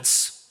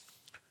prophets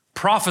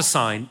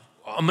prophesying.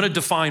 I'm going to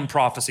define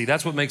prophecy.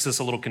 That's what makes this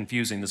a little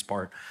confusing, this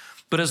part.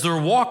 But as they're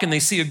walking, they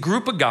see a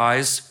group of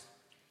guys,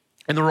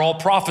 and they're all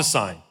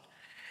prophesying.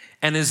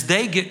 And as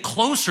they get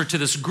closer to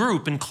this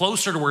group and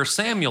closer to where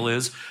Samuel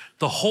is,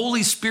 the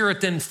Holy Spirit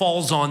then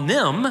falls on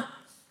them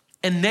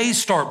and they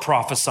start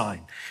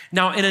prophesying.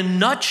 Now, in a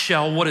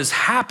nutshell, what is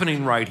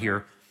happening right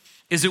here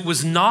is it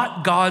was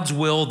not God's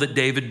will that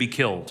David be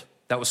killed.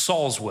 That was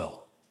Saul's will.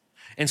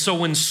 And so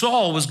when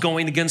Saul was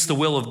going against the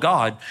will of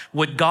God,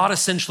 what God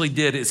essentially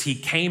did is he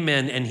came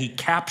in and he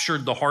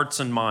captured the hearts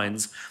and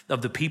minds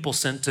of the people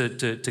sent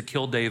to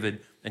kill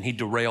David, and he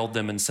derailed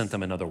them and sent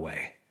them another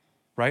way.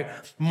 Right?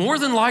 More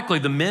than likely,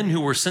 the men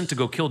who were sent to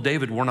go kill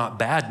David were not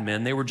bad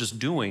men. They were just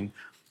doing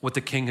what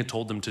the king had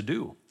told them to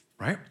do,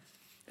 right?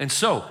 And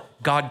so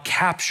God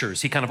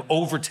captures, he kind of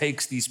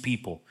overtakes these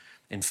people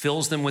and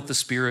fills them with the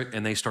Spirit,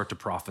 and they start to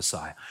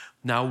prophesy.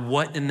 Now,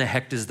 what in the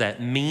heck does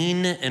that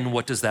mean, and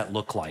what does that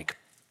look like?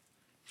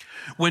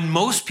 When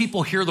most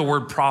people hear the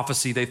word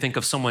prophecy, they think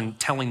of someone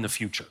telling the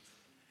future.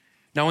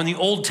 Now, in the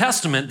Old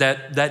Testament,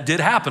 that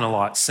did happen a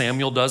lot.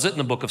 Samuel does it in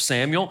the book of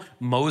Samuel.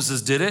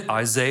 Moses did it.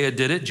 Isaiah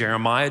did it.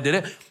 Jeremiah did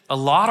it. A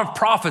lot of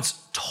prophets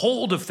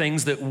told of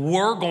things that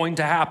were going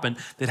to happen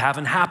that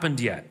haven't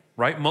happened yet,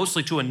 right?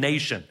 Mostly to a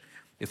nation.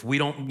 If we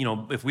don't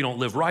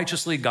live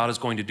righteously, God is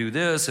going to do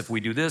this. If we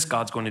do this,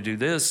 God's going to do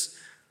this.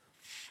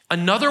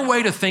 Another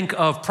way to think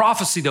of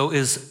prophecy, though,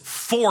 is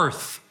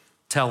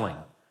forthtelling.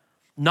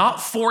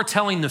 Not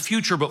foretelling the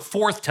future, but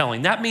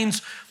forthtelling. That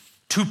means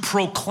to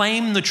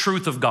proclaim the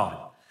truth of God,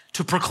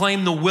 to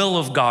proclaim the will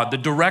of God, the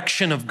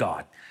direction of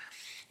God.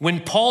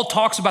 When Paul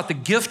talks about the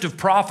gift of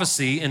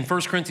prophecy in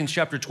 1 Corinthians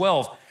chapter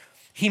 12,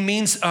 he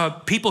means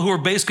people who are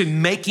basically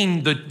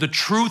making the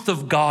truth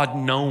of God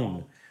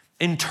known,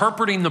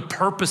 interpreting the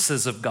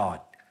purposes of God.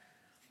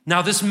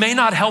 Now, this may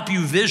not help you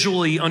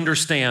visually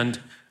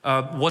understand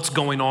what's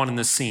going on in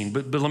this scene,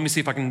 but let me see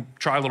if I can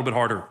try a little bit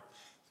harder.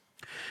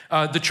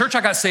 The church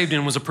I got saved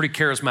in was a pretty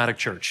charismatic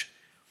church.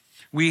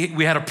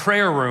 We had a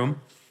prayer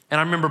room,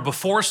 and I remember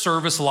before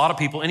service, a lot of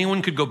people,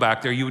 anyone could go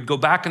back there. You would go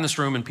back in this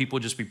room and people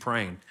would just be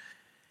praying.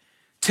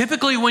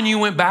 Typically, when you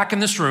went back in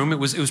this room, it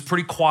was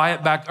pretty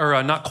quiet back,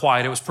 or not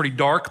quiet, it was pretty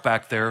dark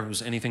back there. It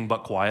was anything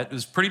but quiet. It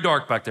was pretty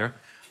dark back there.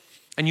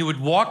 And you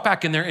would walk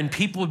back in there and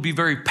people would be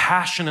very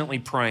passionately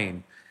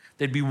praying.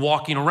 They'd be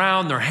walking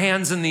around, their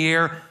hands in the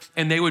air,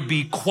 and they would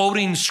be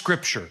quoting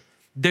scripture.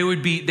 They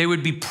would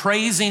be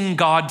praising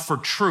God for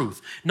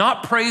truth,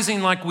 not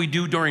praising like we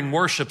do during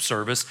worship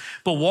service,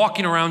 but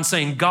walking around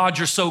saying, God,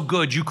 you're so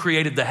good. You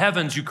created the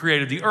heavens, you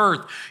created the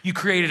earth, you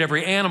created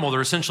every animal.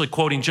 They're essentially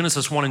quoting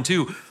Genesis 1 and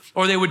 2.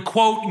 Or they would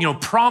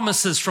quote,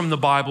 promises from the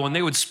Bible, and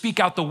they would speak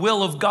out the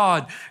will of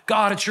God.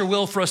 God, it's your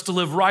will for us to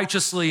live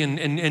righteously,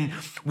 and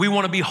we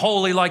want to be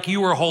holy like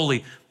you are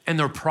holy. And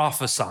they're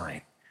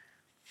prophesying.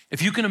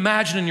 If you can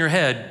imagine in your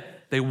head,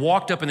 they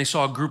walked up and they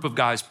saw a group of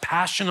guys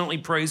passionately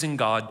praising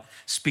God,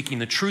 speaking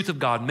the truth of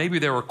God. Maybe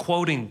they were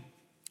quoting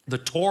the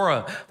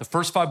Torah, the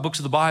first 5 books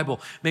of the Bible.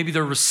 Maybe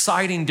they're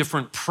reciting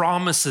different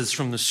promises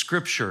from the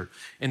scripture,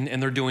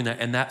 and they're doing that.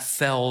 And that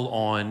fell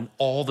on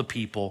all the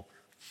people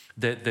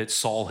that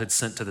Saul had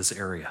sent to this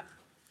area.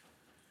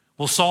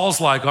 Well,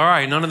 Saul's like, all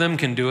right, none of them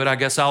can do it. I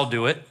guess I'll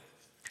do it.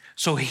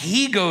 So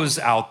he goes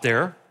out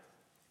there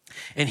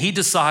and he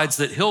decides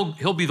that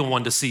he'll be the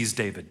one to seize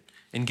David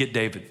and get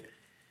David.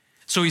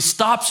 So he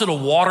stops at a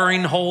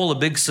watering hole, a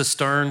big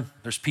cistern.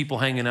 There's people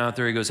hanging out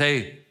there. He goes,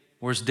 hey,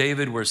 where's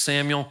David? Where's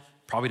Samuel?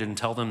 Probably didn't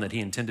tell them that he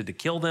intended to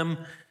kill them.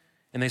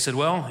 And they said,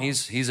 well,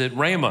 he's at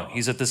Ramah.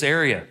 He's at this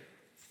area.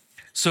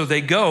 So they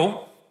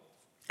go,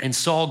 and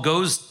Saul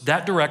goes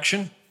that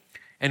direction.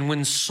 And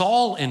when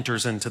Saul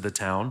enters into the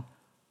town,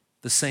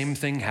 the same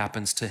thing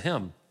happens to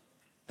him.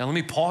 Now, let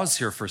me pause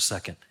here for a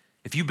second.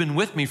 If you've been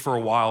with me for a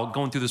while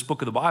going through this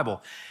book of the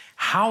Bible,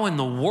 how in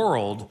the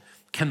world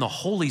can the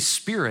Holy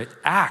Spirit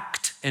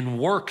act and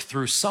work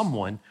through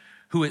someone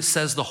who it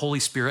says the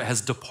Holy Spirit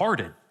has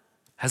departed,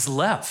 has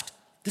left?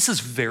 This is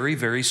very,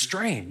 very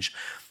strange.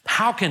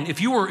 How can, if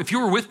you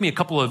were with me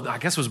I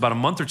guess it was about a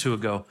month or two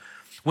ago,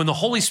 when the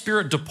Holy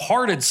Spirit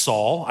departed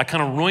Saul, I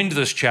kind of ruined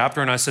this chapter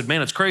and I said,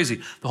 man, it's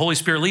crazy. The Holy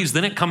Spirit leaves,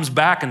 then it comes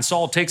back and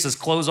Saul takes his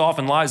clothes off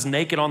and lies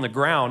naked on the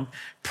ground.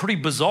 Pretty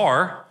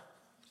bizarre.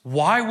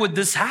 Why would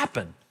this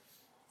happen?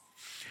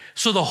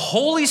 So the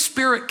Holy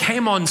Spirit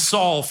came on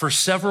Saul for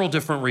several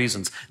different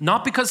reasons.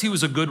 Not because he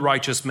was a good,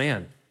 righteous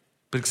man,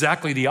 but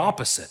exactly the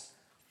opposite.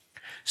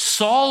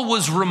 Saul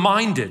was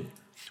reminded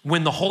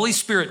when the Holy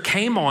Spirit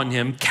came on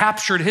him,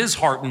 captured his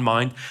heart and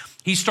mind,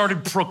 he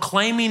started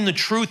proclaiming the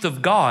truth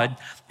of God.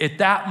 At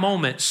that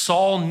moment,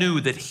 Saul knew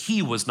that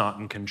he was not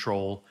in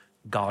control.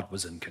 God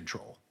was in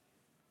control.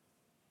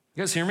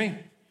 You guys hear me?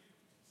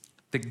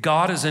 That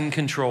God is in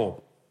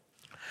control.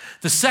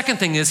 The second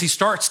thing is he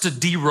starts to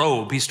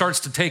derobe. He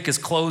starts to take his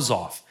clothes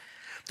off.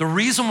 The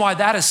reason why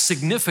that is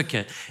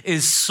significant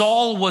is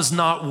Saul was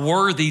not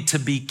worthy to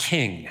be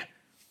king.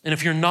 And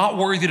if you're not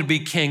worthy to be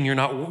king, you're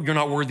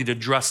not worthy to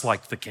dress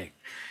like the king.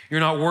 You're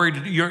not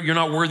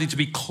worthy to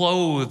be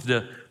clothed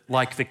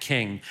like the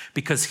king.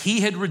 Because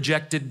he had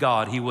rejected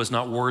God, he was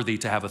not worthy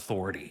to have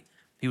authority.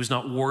 He was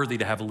not worthy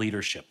to have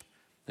leadership.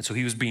 And so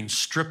he was being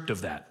stripped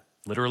of that,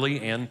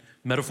 literally and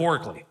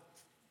metaphorically.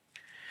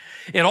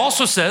 It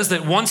also says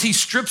that once he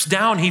strips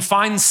down, he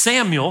finds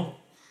Samuel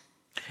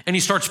and he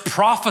starts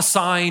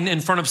prophesying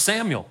in front of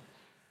Samuel.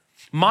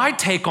 My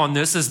take on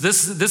this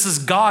is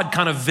God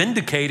kind of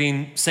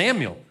vindicating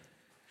Samuel.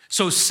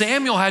 So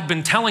Samuel had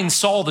been telling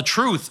Saul the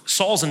truth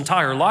Saul's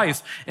entire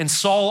life, and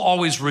Saul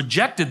always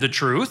rejected the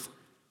truth.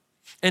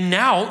 And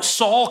now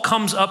Saul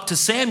comes up to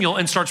Samuel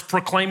and starts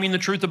proclaiming the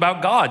truth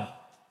about God.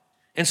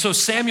 And so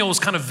Samuel was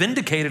kind of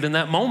vindicated in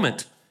that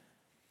moment.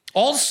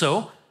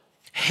 Also,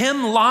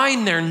 him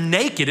lying there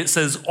naked, it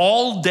says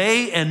all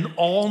day and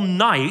all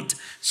night,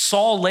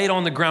 Saul laid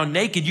on the ground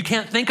naked. You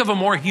can't think of a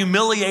more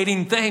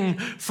humiliating thing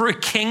for a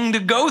king to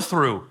go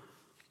through.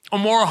 A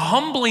more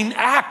humbling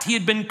act. He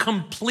had been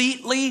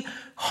completely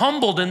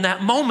humbled in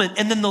that moment.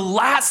 And then the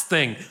last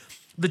thing,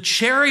 the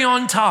cherry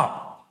on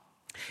top,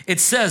 it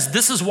says,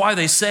 this is why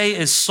they say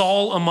is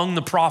Saul among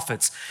the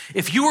prophets.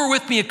 If you were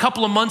with me a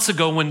couple of months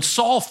ago when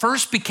Saul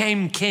first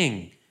became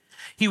king,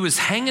 he was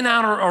hanging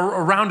out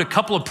around a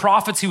couple of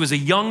prophets. He was a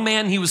young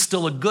man. He was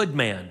still a good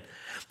man.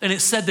 And it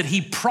said that he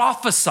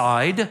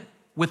prophesied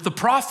with the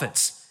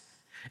prophets.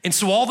 And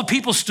so all the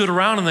people stood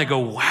around and they go,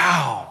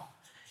 wow,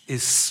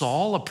 is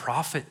Saul a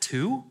prophet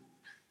too?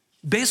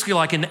 Basically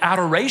like an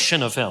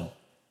adoration of him.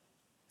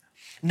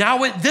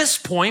 Now at this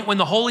point, when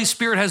the Holy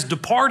Spirit has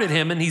departed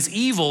him and he's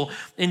evil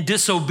and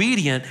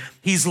disobedient,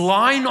 he's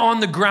lying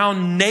on the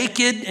ground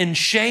naked in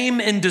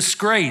shame and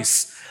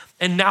disgrace.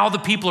 And now the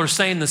people are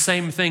saying the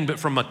same thing, but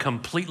from a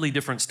completely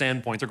different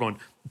standpoint. They're going,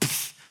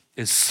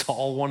 is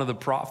Saul one of the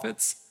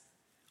prophets?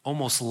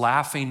 Almost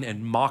laughing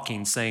and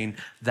mocking, saying,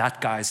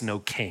 that guy's no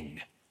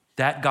king.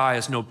 That guy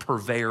is no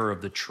purveyor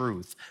of the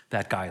truth.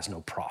 That guy is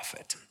no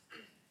prophet.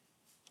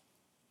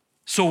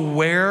 So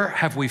where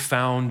have we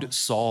found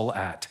Saul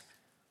at?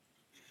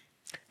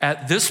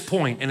 At this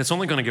point, and it's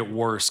only going to get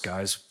worse,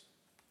 guys.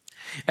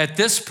 At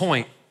this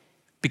point,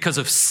 because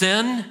of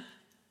sin,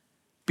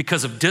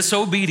 because of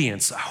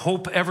disobedience, I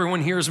hope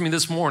everyone hears me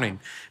this morning,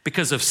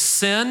 because of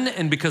sin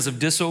and because of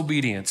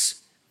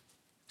disobedience,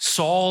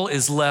 Saul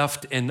is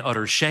left in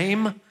utter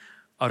shame,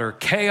 utter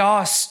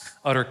chaos,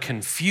 utter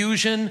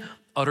confusion,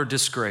 utter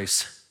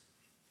disgrace.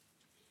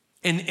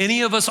 And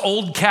any of us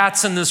old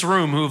cats in this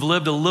room who have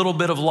lived a little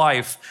bit of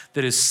life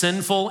that is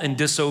sinful and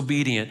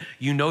disobedient,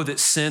 you know that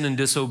sin and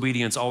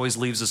disobedience always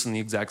leaves us in the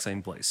exact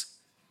same place.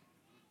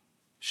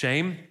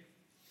 Shame,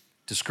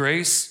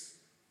 disgrace,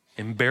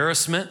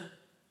 embarrassment,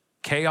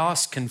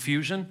 chaos,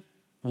 confusion.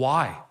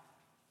 Why?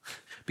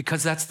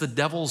 Because that's the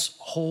devil's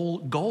whole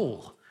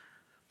goal.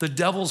 The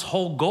devil's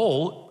whole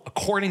goal,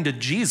 according to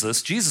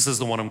Jesus is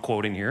the one I'm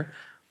quoting here,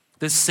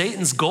 that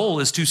Satan's goal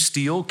is to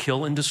steal,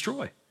 kill, and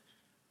destroy.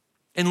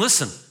 And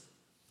listen,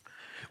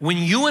 when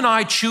you and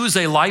I choose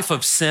a life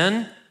of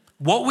sin,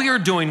 what we are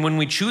doing when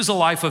we choose a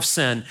life of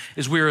sin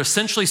is we are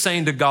essentially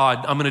saying to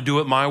God, I'm gonna do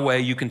it my way,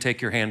 you can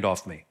take your hand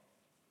off me.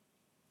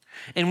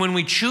 And when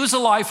we choose a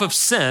life of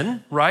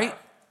sin, right,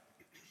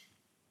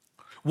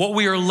 what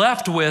we are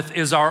left with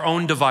is our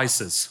own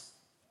devices.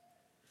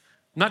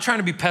 I'm not trying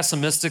to be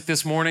pessimistic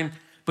this morning,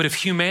 but if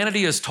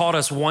humanity has taught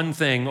us one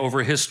thing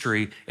over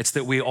history, it's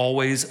that we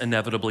always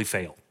inevitably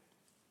fail.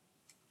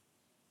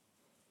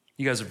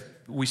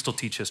 We still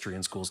teach history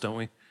in schools, don't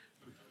we?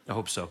 I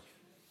hope so.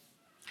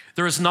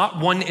 There is not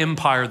one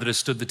empire that has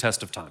stood the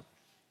test of time.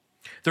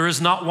 There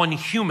is not one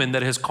human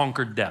that has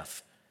conquered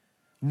death.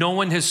 No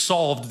one has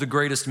solved the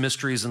greatest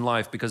mysteries in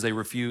life because they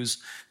refuse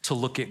to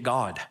look at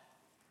God.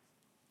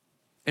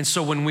 And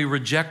so when we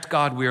reject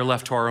God, we are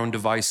left to our own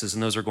devices,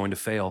 and those are going to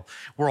fail.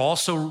 We're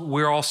also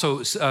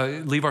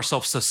leave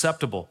ourselves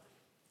susceptible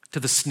to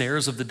the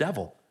snares of the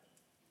devil.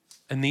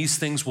 And these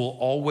things will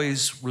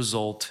always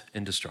result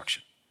in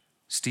destruction.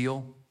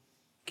 Steal,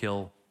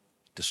 kill,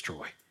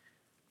 destroy.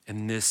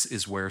 And this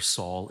is where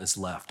Saul is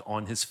left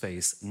on his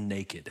face,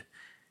 naked,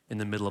 in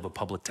the middle of a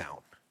public town.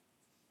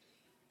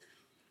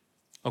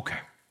 Okay,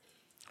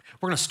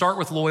 we're gonna start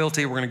with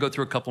loyalty. We're gonna go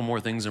through a couple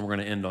more things, and we're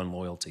gonna end on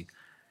loyalty.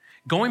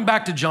 Going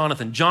back to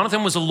Jonathan.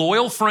 Jonathan was a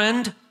loyal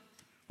friend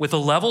with a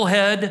level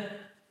head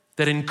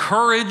that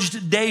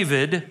encouraged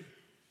David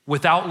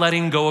without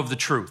letting go of the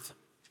truth.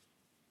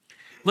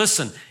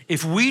 Listen,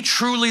 if we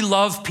truly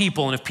love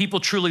people and if people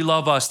truly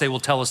love us, they will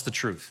tell us the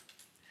truth.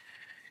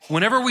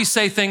 Whenever we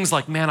say things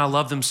like, man, I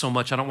love them so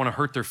much, I don't want to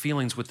hurt their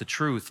feelings with the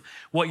truth,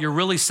 what you're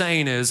really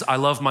saying is, I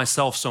love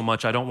myself so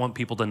much, I don't want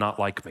people to not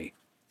like me.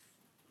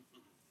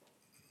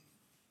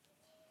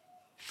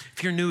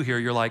 If you're new here,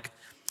 you're like,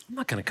 I'm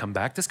not gonna come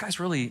back. This guy's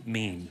really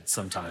mean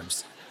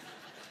sometimes.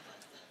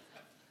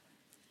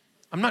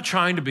 I'm not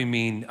trying to be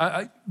mean,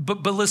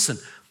 but listen,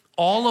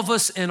 all of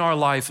us in our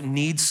life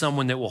need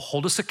someone that will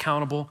hold us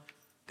accountable.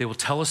 They will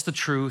tell us the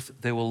truth.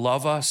 They will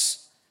love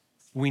us.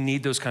 We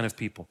need those kind of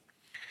people.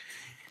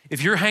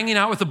 If you're hanging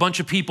out with a bunch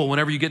of people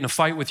whenever you get in a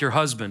fight with your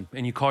husband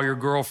and you call your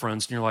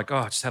girlfriends and you're like, oh,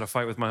 I just had a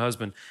fight with my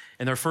husband.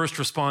 And their first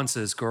response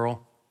is,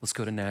 girl, let's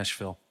go to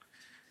Nashville.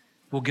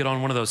 We'll get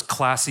on one of those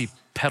classy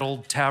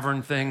pedal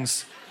tavern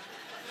things.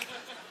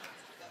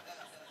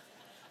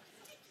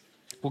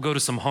 We'll go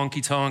to some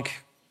honky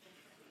tonk.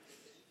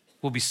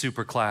 We'll be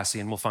super classy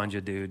and we'll find you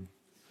a dude.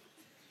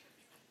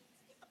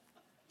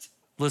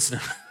 Listen,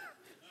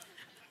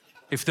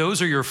 if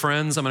those are your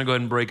friends, I'm gonna go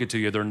ahead and break it to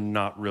you, they're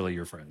not really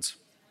your friends.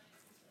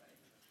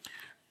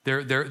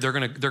 They're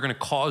gonna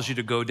cause you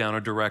to go down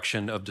a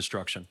direction of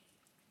destruction.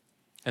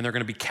 And they're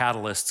gonna be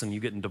catalysts in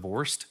you getting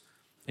divorced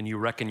and you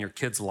wrecking your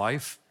kid's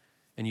life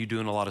and you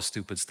doing a lot of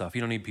stupid stuff.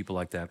 You don't need people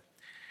like that.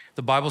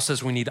 The Bible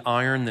says we need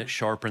iron that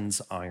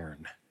sharpens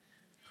iron.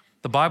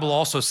 The Bible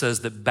also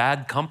says that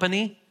bad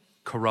company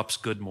corrupts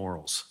good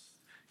morals.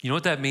 You know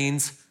what that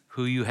means?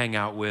 Who you hang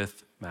out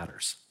with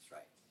matters. That's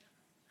right.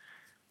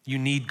 You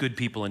need good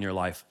people in your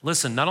life.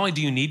 Listen, not only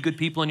do you need good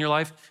people in your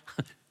life,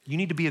 you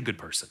need to be a good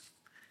person.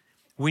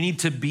 We need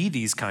to be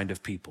these kind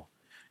of people.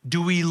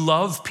 Do we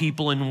love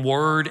people in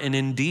word and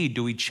in deed?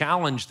 Do we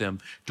challenge them?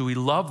 Do we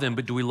love them,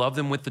 but do we love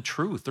them with the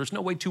truth? There's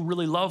no way to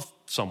really love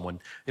someone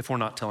if we're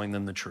not telling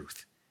them the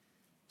truth.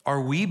 Are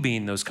we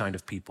being those kind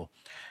of people?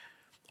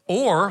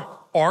 Or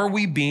are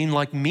we being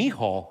like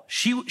Michal?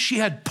 She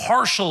had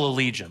partial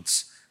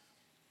allegiance.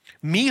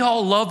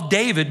 Michal loved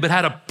David, but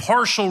had a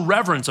partial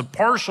reverence, a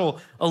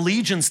partial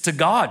allegiance to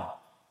God.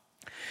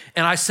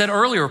 And I said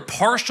earlier,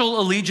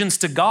 partial allegiance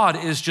to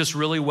God is just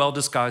really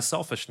well-disguised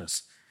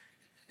selfishness.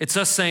 It's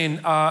us saying,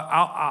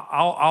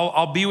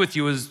 I'll be with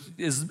you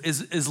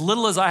as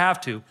little as I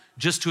have to,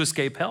 just to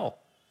escape hell.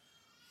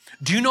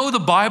 Do you know the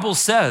Bible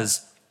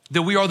says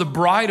that we are the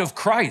bride of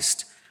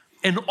Christ?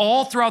 And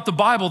all throughout the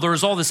Bible, there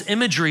is all this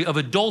imagery of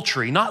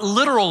adultery, not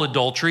literal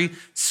adultery,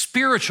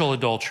 spiritual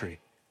adultery.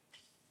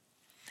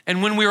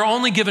 And when we are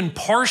only given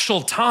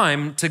partial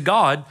time to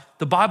God,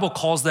 the Bible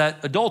calls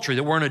that adultery,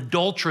 that we're an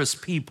adulterous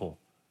people.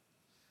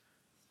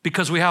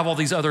 Because we have all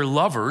these other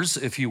lovers,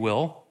 if you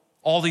will,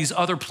 all these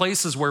other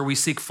places where we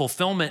seek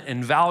fulfillment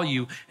and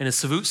value, and as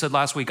Savut said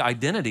last week,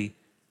 identity.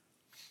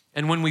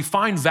 And when we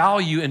find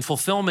value and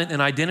fulfillment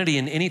and identity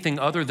in anything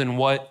other than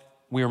what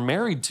we are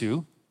married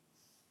to,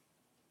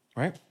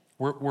 right?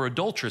 We're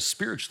adulterous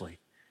spiritually.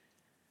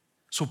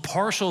 So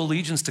partial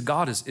allegiance to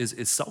God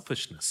is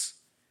selfishness.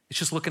 It's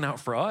just looking out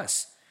for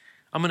us.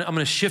 I'm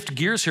gonna shift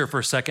gears here for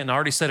a second. And I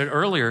already said it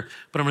earlier,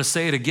 but I'm gonna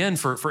say it again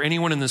for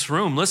anyone in this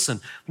room.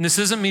 Listen, this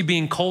isn't me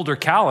being cold or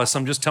callous.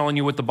 I'm just telling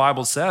you what the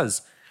Bible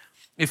says.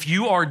 If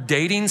you are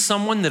dating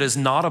someone that is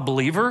not a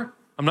believer,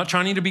 I'm not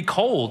trying you to be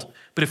cold,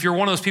 but if you're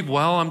one of those people,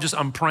 well,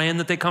 I'm praying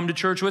that they come to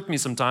church with me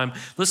sometime.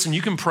 Listen,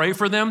 you can pray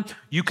for them,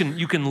 you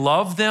can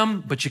love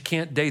them, but you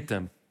can't date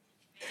them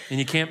and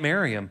you can't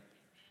marry them.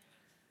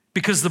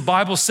 Because the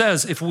Bible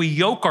says if we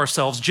yoke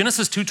ourselves,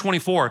 Genesis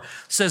 2:24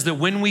 says that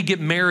when we get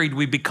married,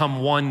 we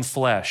become one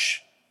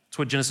flesh. That's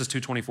what Genesis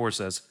 2:24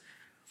 says.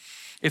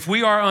 If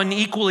we are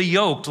unequally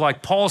yoked,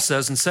 like Paul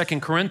says in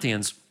 2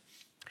 Corinthians,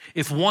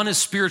 if one is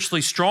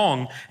spiritually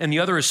strong and the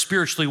other is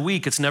spiritually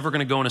weak, it's never going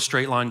to go in a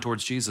straight line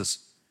towards Jesus.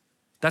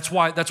 That's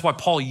why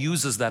Paul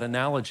uses that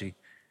analogy.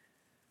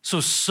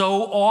 So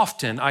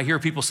often I hear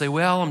people say,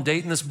 well, I'm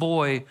dating this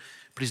boy,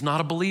 but he's not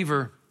a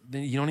believer.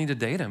 Then you don't need to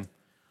date him.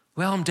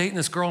 Well, I'm dating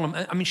this girl.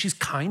 She's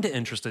kind of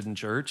interested in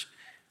church.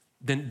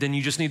 Then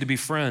you just need to be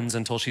friends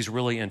until she's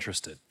really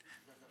interested,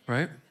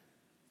 right?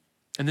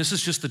 And this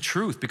is just the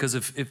truth, because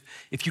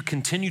if you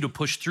continue to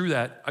push through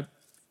that,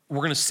 we're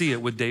going to see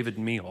it with David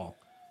and Mihal.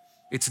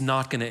 It's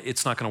not going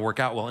to work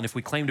out well. And if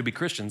we claim to be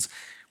Christians,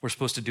 we're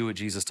supposed to do what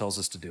Jesus tells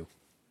us to do.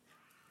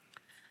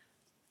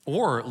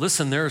 Or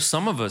listen, there are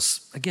some of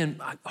us,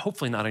 again,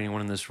 hopefully not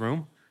anyone in this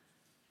room,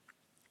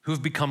 who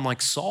have become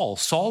like Saul.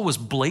 Saul was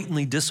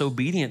blatantly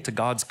disobedient to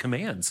God's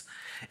commands.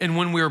 And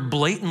when we're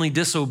blatantly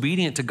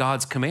disobedient to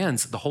God's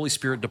commands, the Holy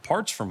Spirit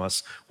departs from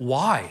us.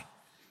 Why?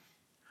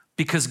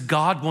 Because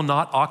God will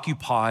not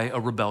occupy a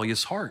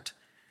rebellious heart.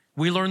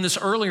 We learned this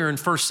earlier in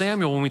 1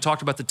 Samuel when we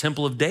talked about the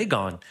temple of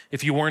Dagon.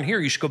 If you weren't here,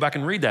 you should go back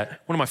and read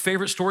that. One of my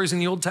favorite stories in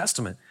the Old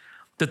Testament,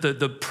 that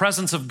the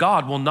presence of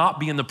God will not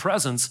be in the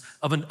presence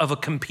of a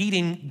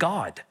competing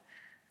God.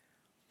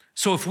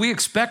 So if we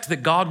expect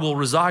that God will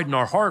reside in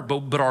our heart,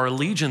 but our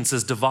allegiance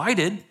is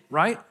divided,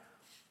 right?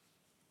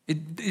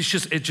 It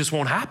just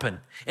won't happen.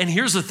 And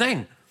here's the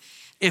thing.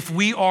 If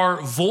we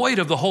are void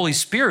of the Holy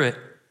Spirit,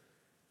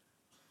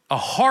 a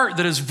heart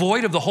that is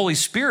void of the Holy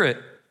Spirit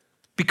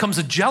becomes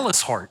a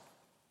jealous heart.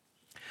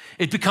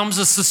 It becomes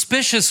a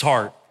suspicious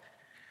heart.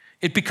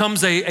 It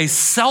becomes a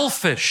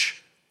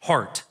selfish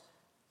heart.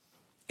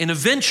 And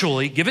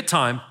eventually, give it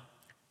time,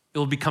 it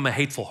will become a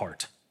hateful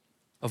heart,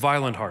 a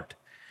violent heart.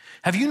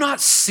 Have you not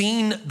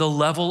seen the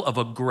level of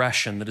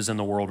aggression that is in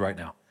the world right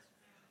now?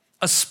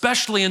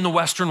 Especially in the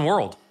Western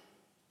world.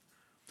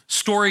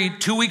 Story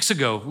 2 weeks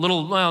ago,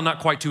 not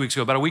quite 2 weeks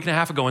ago, about a week and a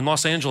half ago in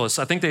Los Angeles.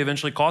 I think they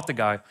eventually caught the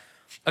guy.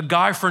 A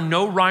guy for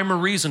no rhyme or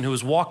reason who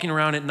was walking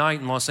around at night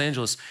in Los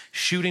Angeles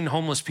shooting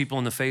homeless people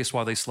in the face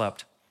while they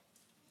slept.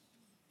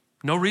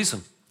 No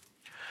reason.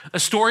 A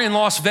story in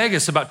Las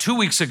Vegas about 2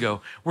 weeks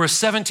ago where a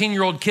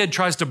 17-year-old kid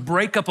tries to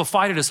break up a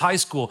fight at his high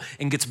school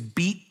and gets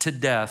beat to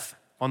death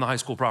on the high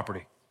school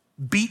property,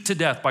 beat to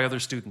death by other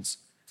students.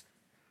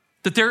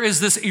 That there is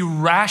this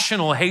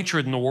irrational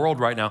hatred in the world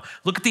right now.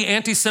 Look at the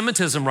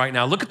anti-Semitism right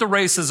now. Look at the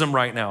racism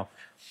right now.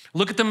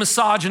 Look at the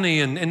misogyny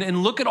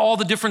and look at all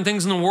the different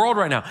things in the world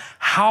right now.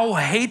 How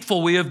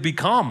hateful we have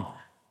become.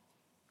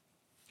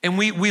 And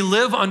we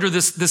live under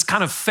this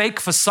kind of fake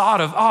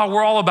facade of,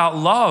 we're all about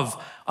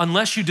love,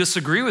 unless you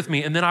disagree with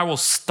me, and then I will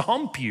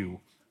stomp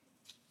you.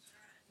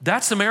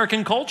 That's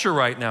American culture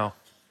right now.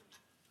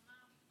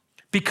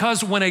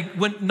 Because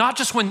not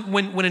just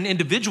when an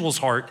individual's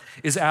heart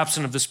is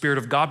absent of the Spirit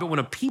of God, but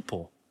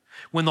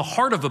when the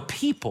heart of a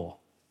people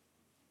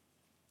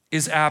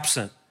is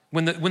absent,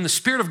 when the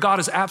Spirit of God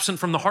is absent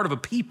from the heart of a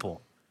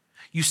people,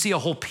 you see a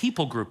whole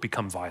people group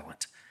become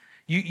violent.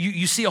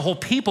 You see a whole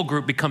people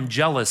group become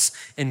jealous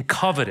and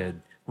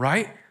coveted,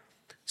 right?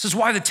 This is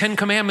why the 10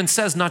 Commandments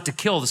says not to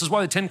kill. This is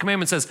why the 10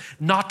 Commandments says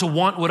not to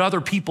want what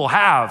other people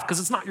have, because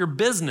it's not your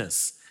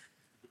business.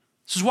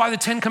 This is why the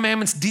 10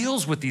 Commandments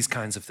deals with these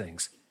kinds of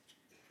things,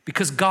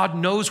 because God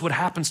knows what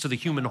happens to the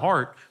human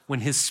heart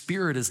when his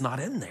Spirit is not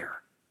in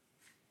there.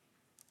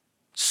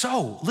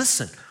 So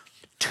listen,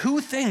 2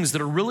 things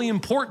that are really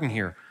important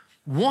here.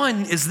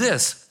 One is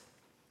this: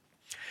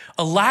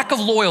 a lack of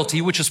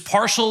loyalty, which is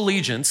partial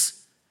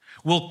allegiance,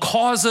 will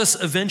cause us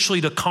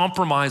eventually to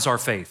compromise our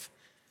faith.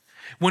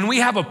 When we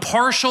have a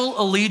partial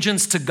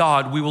allegiance to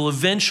God, we will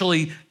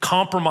eventually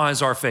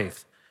compromise our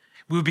faith.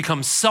 We will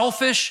become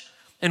selfish.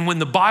 And when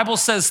the Bible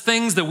says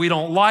things that we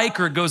don't like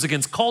or it goes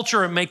against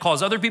culture, it may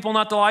cause other people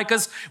not to like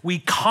us, we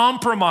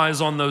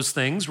compromise on those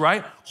things,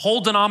 right?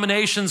 Whole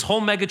denominations,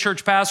 whole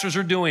megachurch pastors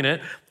are doing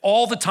it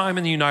all the time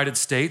in the United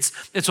States.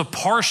 It's a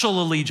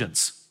partial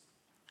allegiance.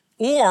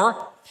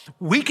 Or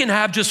we can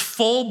have just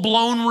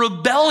full-blown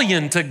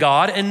rebellion to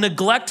God and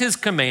neglect his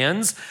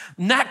commands,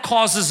 and that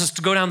causes us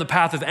to go down the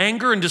path of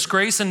anger and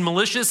disgrace and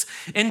malicious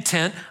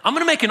intent. I'm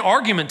gonna make an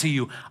argument to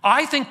you.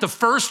 I think the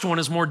first one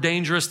is more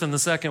dangerous than the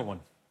second one.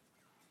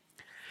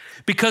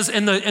 Because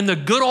in the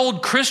good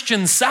old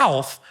Christian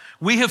South,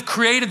 we have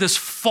created this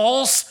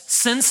false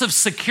sense of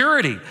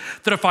security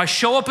that if I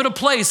show up at a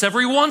place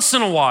every once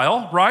in a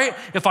while, right?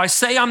 If I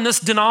say I'm this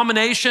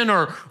denomination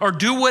or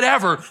do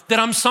whatever, that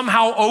I'm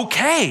somehow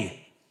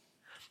okay.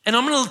 And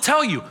I'm going to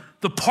tell you,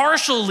 The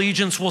partial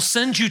allegiance will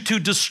send you to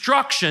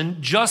destruction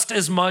just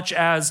as much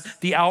as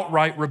the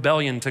outright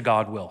rebellion to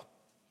God will.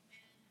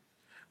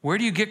 Where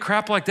do you get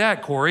crap like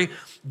that, Corey?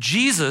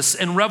 Jesus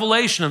in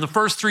Revelation in the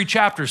first 3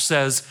 chapters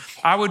says,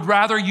 I would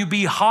rather you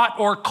be hot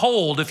or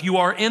cold. If you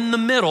are in the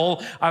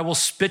middle, I will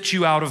spit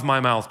you out of my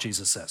mouth,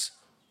 Jesus says.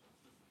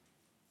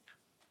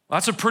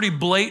 That's a pretty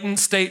blatant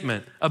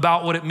statement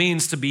about what it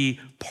means to be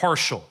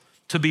partial,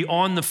 to be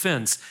on the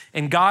fence.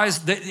 And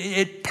guys,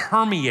 it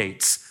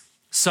permeates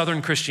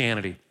Southern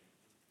Christianity.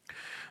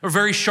 A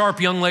very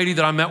sharp young lady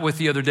that I met with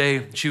the other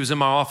day, she was in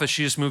my office.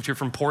 She just moved here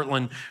from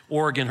Portland,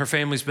 Oregon. Her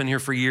family's been here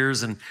for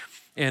years.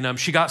 And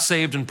she got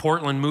saved in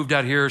Portland, moved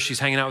out here. She's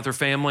hanging out with her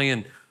family.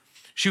 And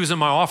she was in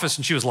my office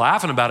and she was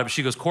laughing about it. But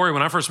she goes, Corey,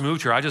 when I first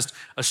moved here, I just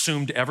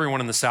assumed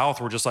everyone in the South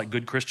were just like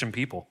good Christian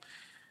people.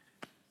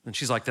 And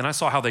she's like, then I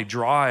saw how they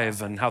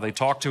drive and how they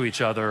talk to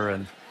each other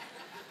and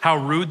how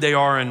rude they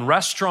are in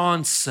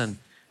restaurants and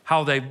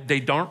how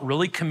they aren't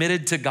really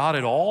committed to God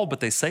at all, but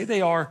they say they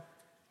are.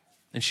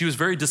 And she was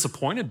very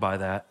disappointed by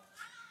that.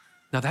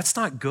 Now, that's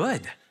not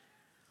good.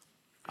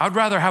 I'd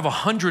rather have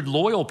 100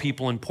 loyal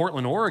people in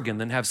Portland, Oregon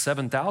than have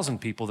 7,000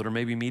 people that are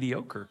maybe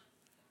mediocre.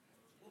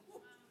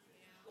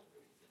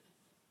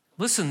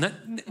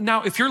 Listen,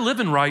 now, if you're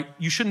living right,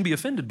 you shouldn't be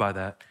offended by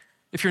that.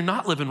 If you're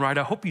not living right,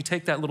 I hope you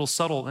take that little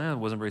subtle, it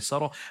wasn't very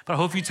subtle, but I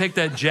hope you take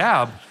that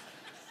jab.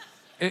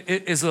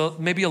 It is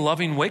maybe a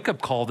loving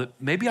wake-up call that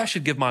maybe I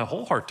should give my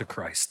whole heart to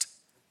Christ.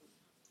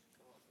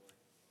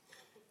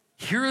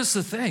 Here is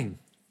the thing.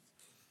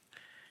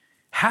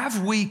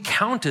 Have we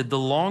counted the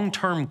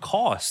long-term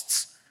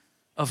costs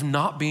of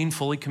not being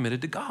fully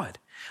committed to God?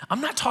 I'm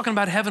not talking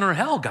about heaven or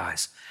hell,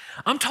 guys.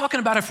 I'm talking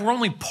about if we're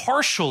only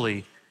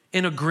partially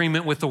in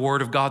agreement with the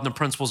word of God and the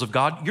principles of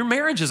God, your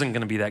marriage isn't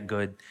going to be that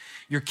good.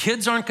 Your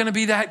kids aren't going to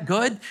be that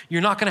good.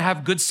 You're not going to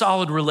have good,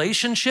 solid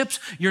relationships.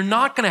 You're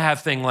not going to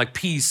have things like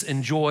peace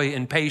and joy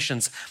and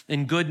patience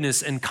and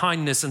goodness and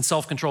kindness and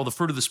self-control, the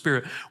fruit of the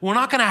Spirit. We're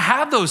not going to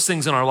have those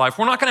things in our life.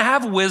 We're not going to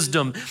have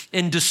wisdom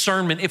and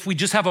discernment if we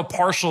just have a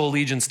partial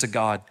allegiance to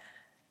God.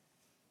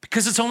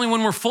 Because it's only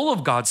when we're full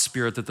of God's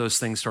Spirit that those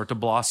things start to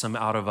blossom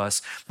out of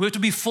us. We have to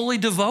be fully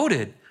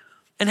devoted.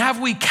 And have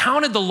we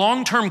counted the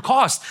long-term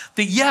cost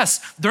that yes,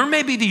 there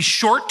may be these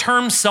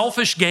short-term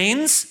selfish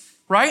gains,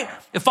 right?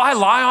 If I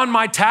lie on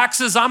my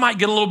taxes, I might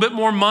get a little bit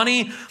more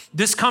money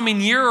this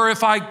coming year. Or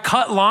if I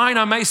cut line,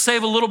 I may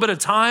save a little bit of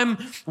time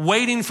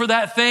waiting for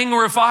that thing.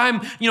 Or if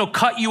I'm,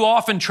 cut you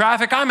off in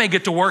traffic, I may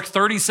get to work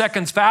 30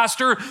 seconds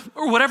faster,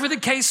 or whatever the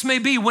case may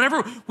be.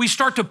 Whenever we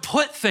start to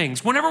put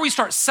things, whenever we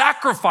start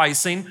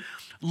sacrificing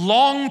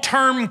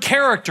long-term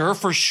character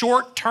for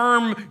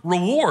short-term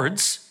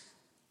rewards,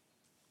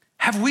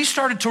 have we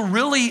started to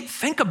really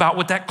think about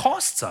what that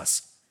costs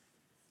us?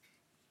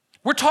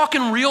 We're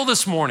talking real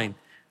this morning.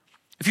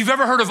 If you've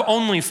ever heard of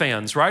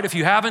OnlyFans, right? If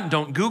you haven't,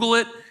 don't Google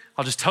it.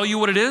 I'll just tell you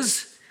what it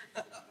is.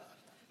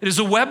 It is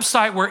a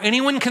website where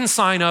anyone can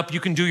sign up. You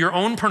can do your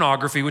own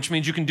pornography, which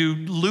means you can do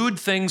lewd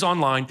things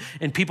online,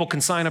 and people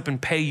can sign up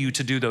and pay you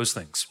to do those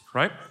things,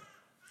 right?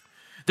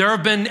 There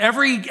have been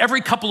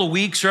every couple of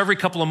weeks or every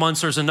couple of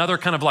months, there's another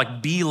kind of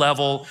like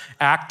B-level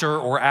actor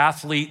or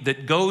athlete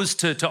that goes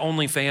to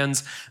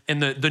OnlyFans,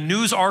 and the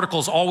news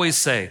articles always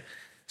say,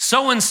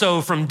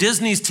 so-and-so from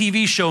Disney's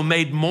TV show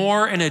made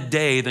more in a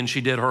day than she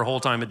did her whole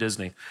time at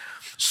Disney.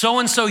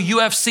 So-and-so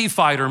UFC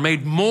fighter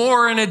made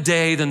more in a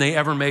day than they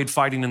ever made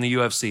fighting in the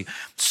UFC.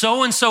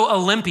 So-and-so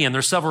Olympian,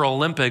 there's several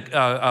Olympic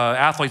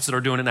athletes that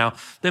are doing it now.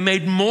 They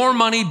made more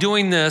money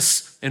doing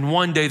this in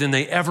one day than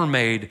they ever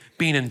made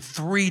being in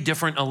 3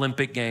 different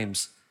Olympic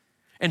games.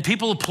 And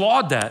people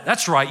applaud that.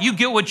 That's right, you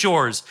get what's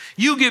yours.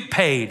 You get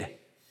paid.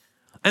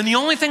 And the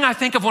only thing I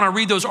think of when I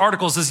read those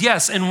articles is,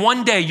 yes, in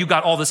one day you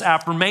got all this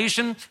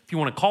affirmation, if you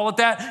want to call it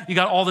that. You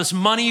got all this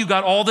money, you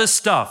got all this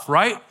stuff,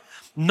 right?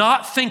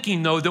 Not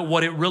thinking, though, that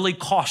what it really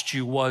cost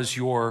you was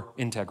your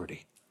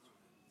integrity,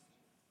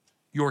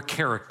 your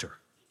character.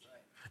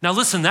 Now,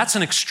 listen, that's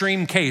an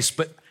extreme case,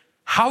 but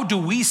how do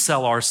we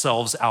sell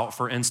ourselves out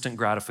for instant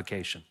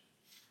gratification?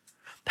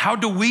 How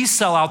do we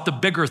sell out the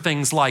bigger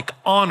things like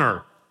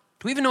honor?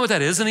 Do we even know what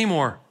that is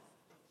anymore?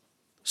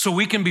 So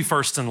we can be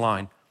first in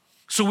line,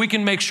 so we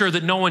can make sure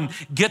that no one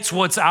gets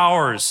what's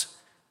ours.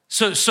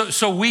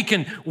 So we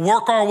can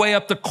work our way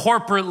up the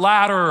corporate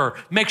ladder, or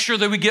make sure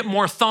that we get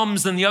more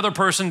thumbs than the other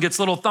person gets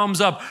little thumbs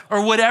up,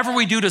 or whatever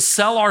we do to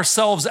sell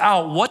ourselves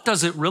out. What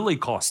does it really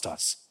cost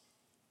us?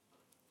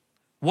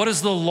 What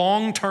is the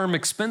long-term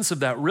expense of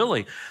that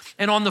really?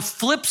 And on the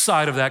flip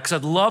side of that, because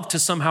I'd love to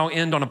somehow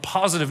end on a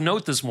positive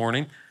note this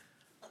morning,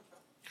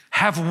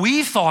 have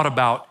we thought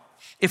about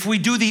if we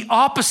do the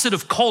opposite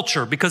of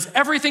culture, because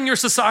everything your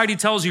society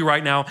tells you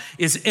right now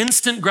is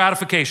instant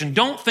gratification.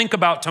 Don't think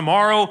about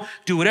tomorrow.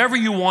 Do whatever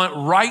you want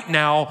right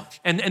now.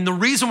 And the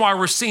reason why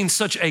we're seeing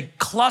such a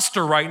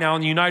cluster right now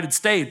in the United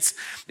States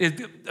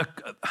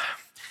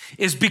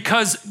is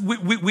because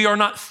we are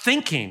not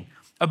thinking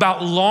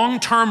about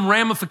long-term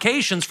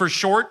ramifications for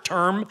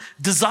short-term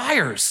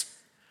desires.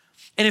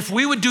 And if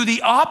we would do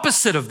the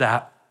opposite of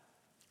that,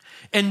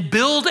 and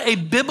build a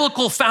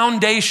biblical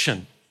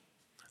foundation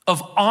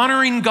of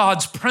honoring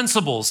God's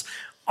principles,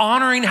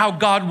 honoring how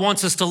God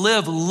wants us to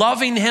live,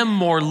 loving him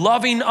more,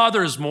 loving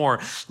others more,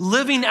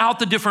 living out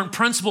the different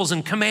principles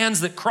and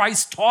commands that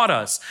Christ taught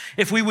us.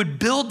 If we would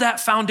build that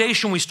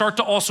foundation, we start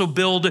to also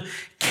build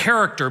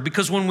character,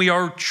 because when we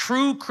are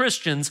true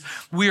Christians,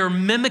 we are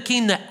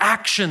mimicking the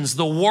actions,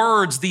 the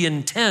words, the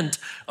intent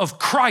of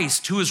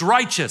Christ, who is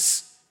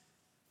righteous.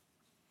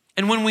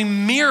 And when we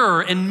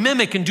mirror and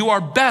mimic and do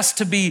our best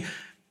to be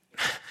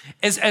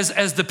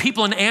as the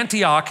people in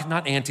Antioch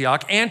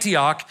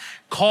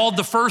called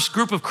the first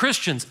group of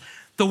Christians,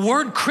 the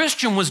word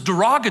Christian was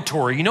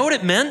derogatory. You know what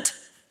it meant?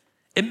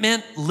 It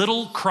meant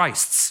little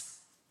Christs.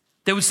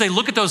 They would say,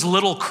 look at those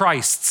little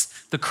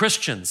Christs, the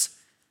Christians.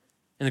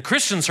 And the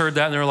Christians heard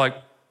that and they were like,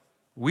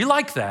 we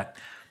like that.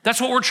 That's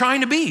what we're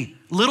trying to be,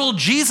 little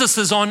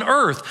Jesuses on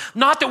earth.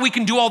 Not that we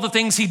can do all the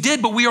things he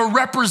did, but we are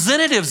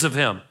representatives of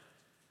him.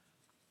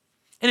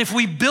 And if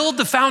we build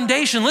the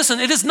foundation, listen,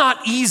 it is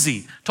not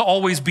easy to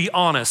always be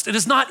honest. It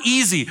is not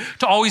easy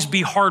to always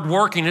be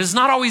hardworking. It is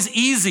not always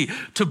easy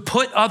to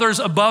put others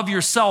above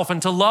yourself and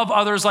to love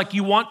others like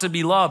you want to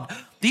be loved.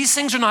 These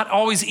things are not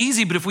always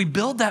easy, but if we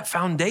build that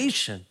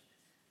foundation,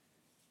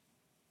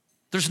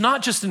 there's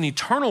not just an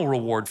eternal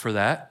reward for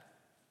that.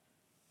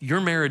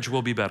 Your marriage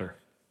will be better.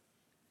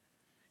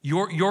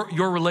 Your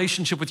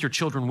relationship with your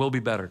children will be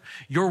better.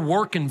 Your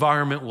work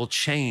environment will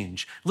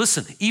change.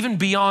 Listen, even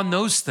beyond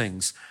those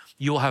things,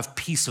 you will have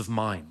peace of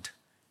mind.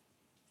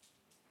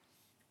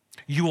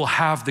 You will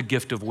have the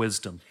gift of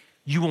wisdom.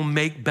 You will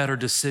make better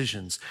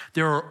decisions.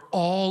 There are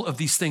all of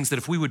these things that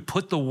if we would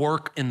put the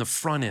work in the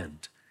front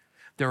end,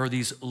 there are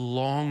these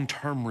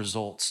long-term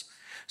results.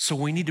 So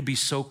we need to be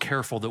so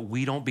careful that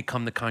we don't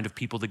become the kind of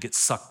people that get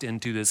sucked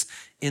into this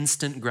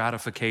instant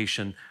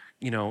gratification,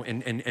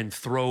 and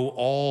throw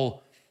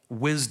all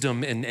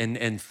wisdom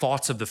and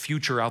thoughts of the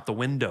future out the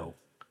window.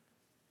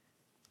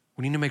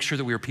 We need to make sure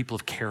that we are people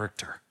of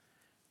character.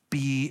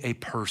 Be a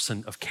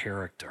person of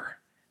character.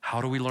 How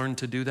do we learn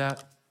to do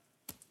that?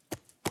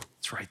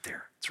 It's right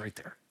there. It's right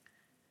there.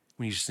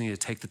 We just need to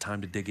take the time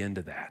to dig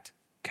into that,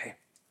 okay?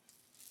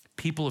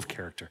 People of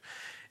character.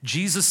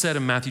 Jesus said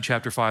in Matthew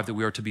chapter 5 that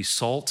we are to be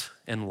salt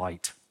and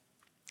light.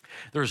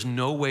 There's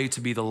no way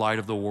to be the light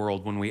of the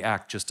world when we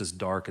act just as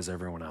dark as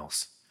everyone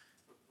else.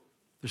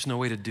 There's no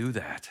way to do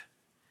that.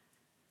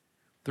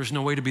 There's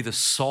no way to be the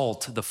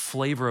salt, the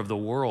flavor of the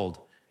world,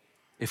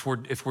 if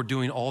we're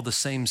doing all the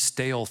same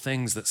stale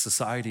things that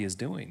society is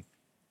doing.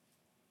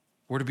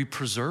 We're to be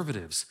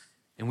preservatives,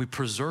 and we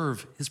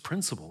preserve his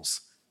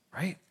principles,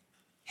 right?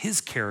 His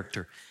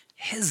character,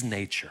 his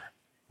nature.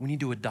 We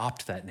need to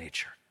adopt that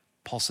nature.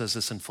 Paul says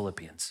this in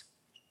Philippians.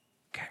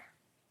 Okay.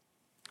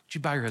 Would you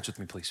bow your heads with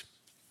me, please?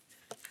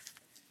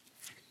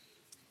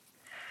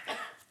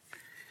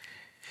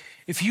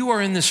 If you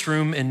are in this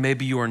room and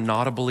maybe you are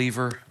not a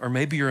believer, or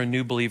maybe you're a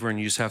new believer and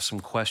you just have some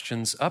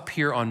questions, up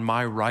here on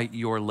my right,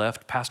 your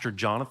left, Pastor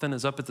Jonathan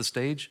is up at the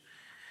stage.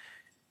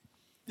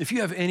 If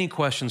you have any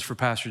questions for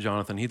Pastor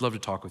Jonathan, he'd love to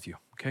talk with you,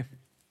 okay?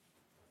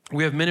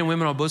 We have men and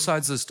women on both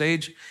sides of the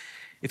stage.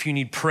 If you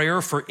need prayer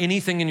for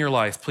anything in your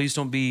life, please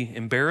don't be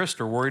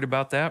embarrassed or worried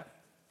about that.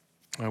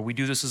 We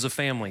do this as a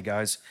family,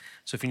 guys.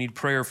 So if you need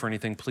prayer for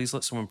anything, please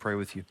let someone pray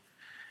with you.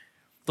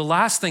 The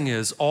last thing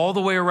is, all the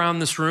way around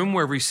this room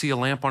where we see a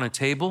lamp on a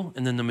table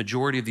and then the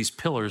majority of these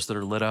pillars that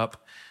are lit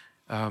up,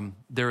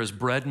 there is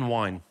bread and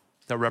wine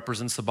that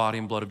represents the body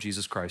and blood of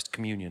Jesus Christ,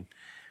 communion.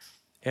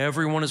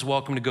 Everyone is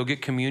welcome to go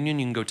get communion.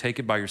 You can go take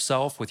it by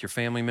yourself, with your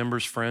family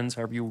members, friends,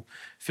 however you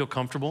feel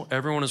comfortable.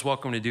 Everyone is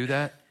welcome to do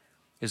that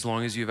as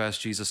long as you've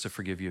asked Jesus to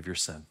forgive you of your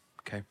sin,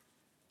 okay?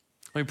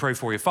 Let me pray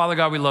for you. Father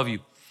God, we love you.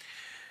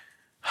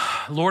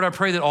 Lord, I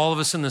pray that all of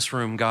us in this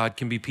room, God,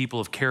 can be people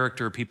of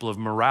character, people of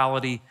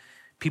morality,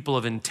 people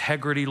of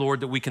integrity, Lord,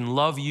 that we can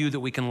love you, that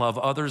we can love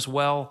others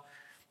well.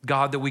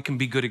 God, that we can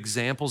be good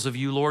examples of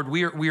you, Lord.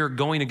 We are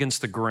going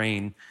against the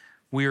grain.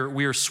 We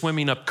are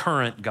swimming up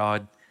current,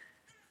 God.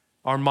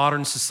 Our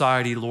modern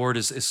society, Lord,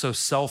 is so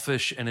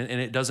selfish and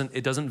it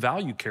doesn't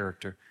value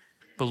character.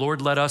 But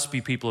Lord, let us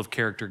be people of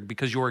character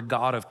because you're a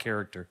God of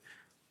character,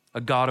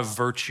 a God of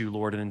virtue,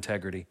 Lord, and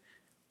integrity.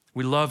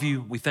 We love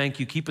you. We thank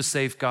you. Keep us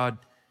safe, God.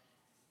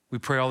 We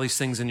pray all these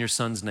things in your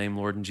Son's name,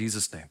 Lord, in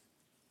Jesus' name.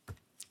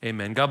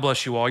 Amen. God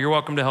bless you all. You're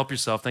welcome to help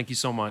yourself. Thank you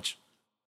so much.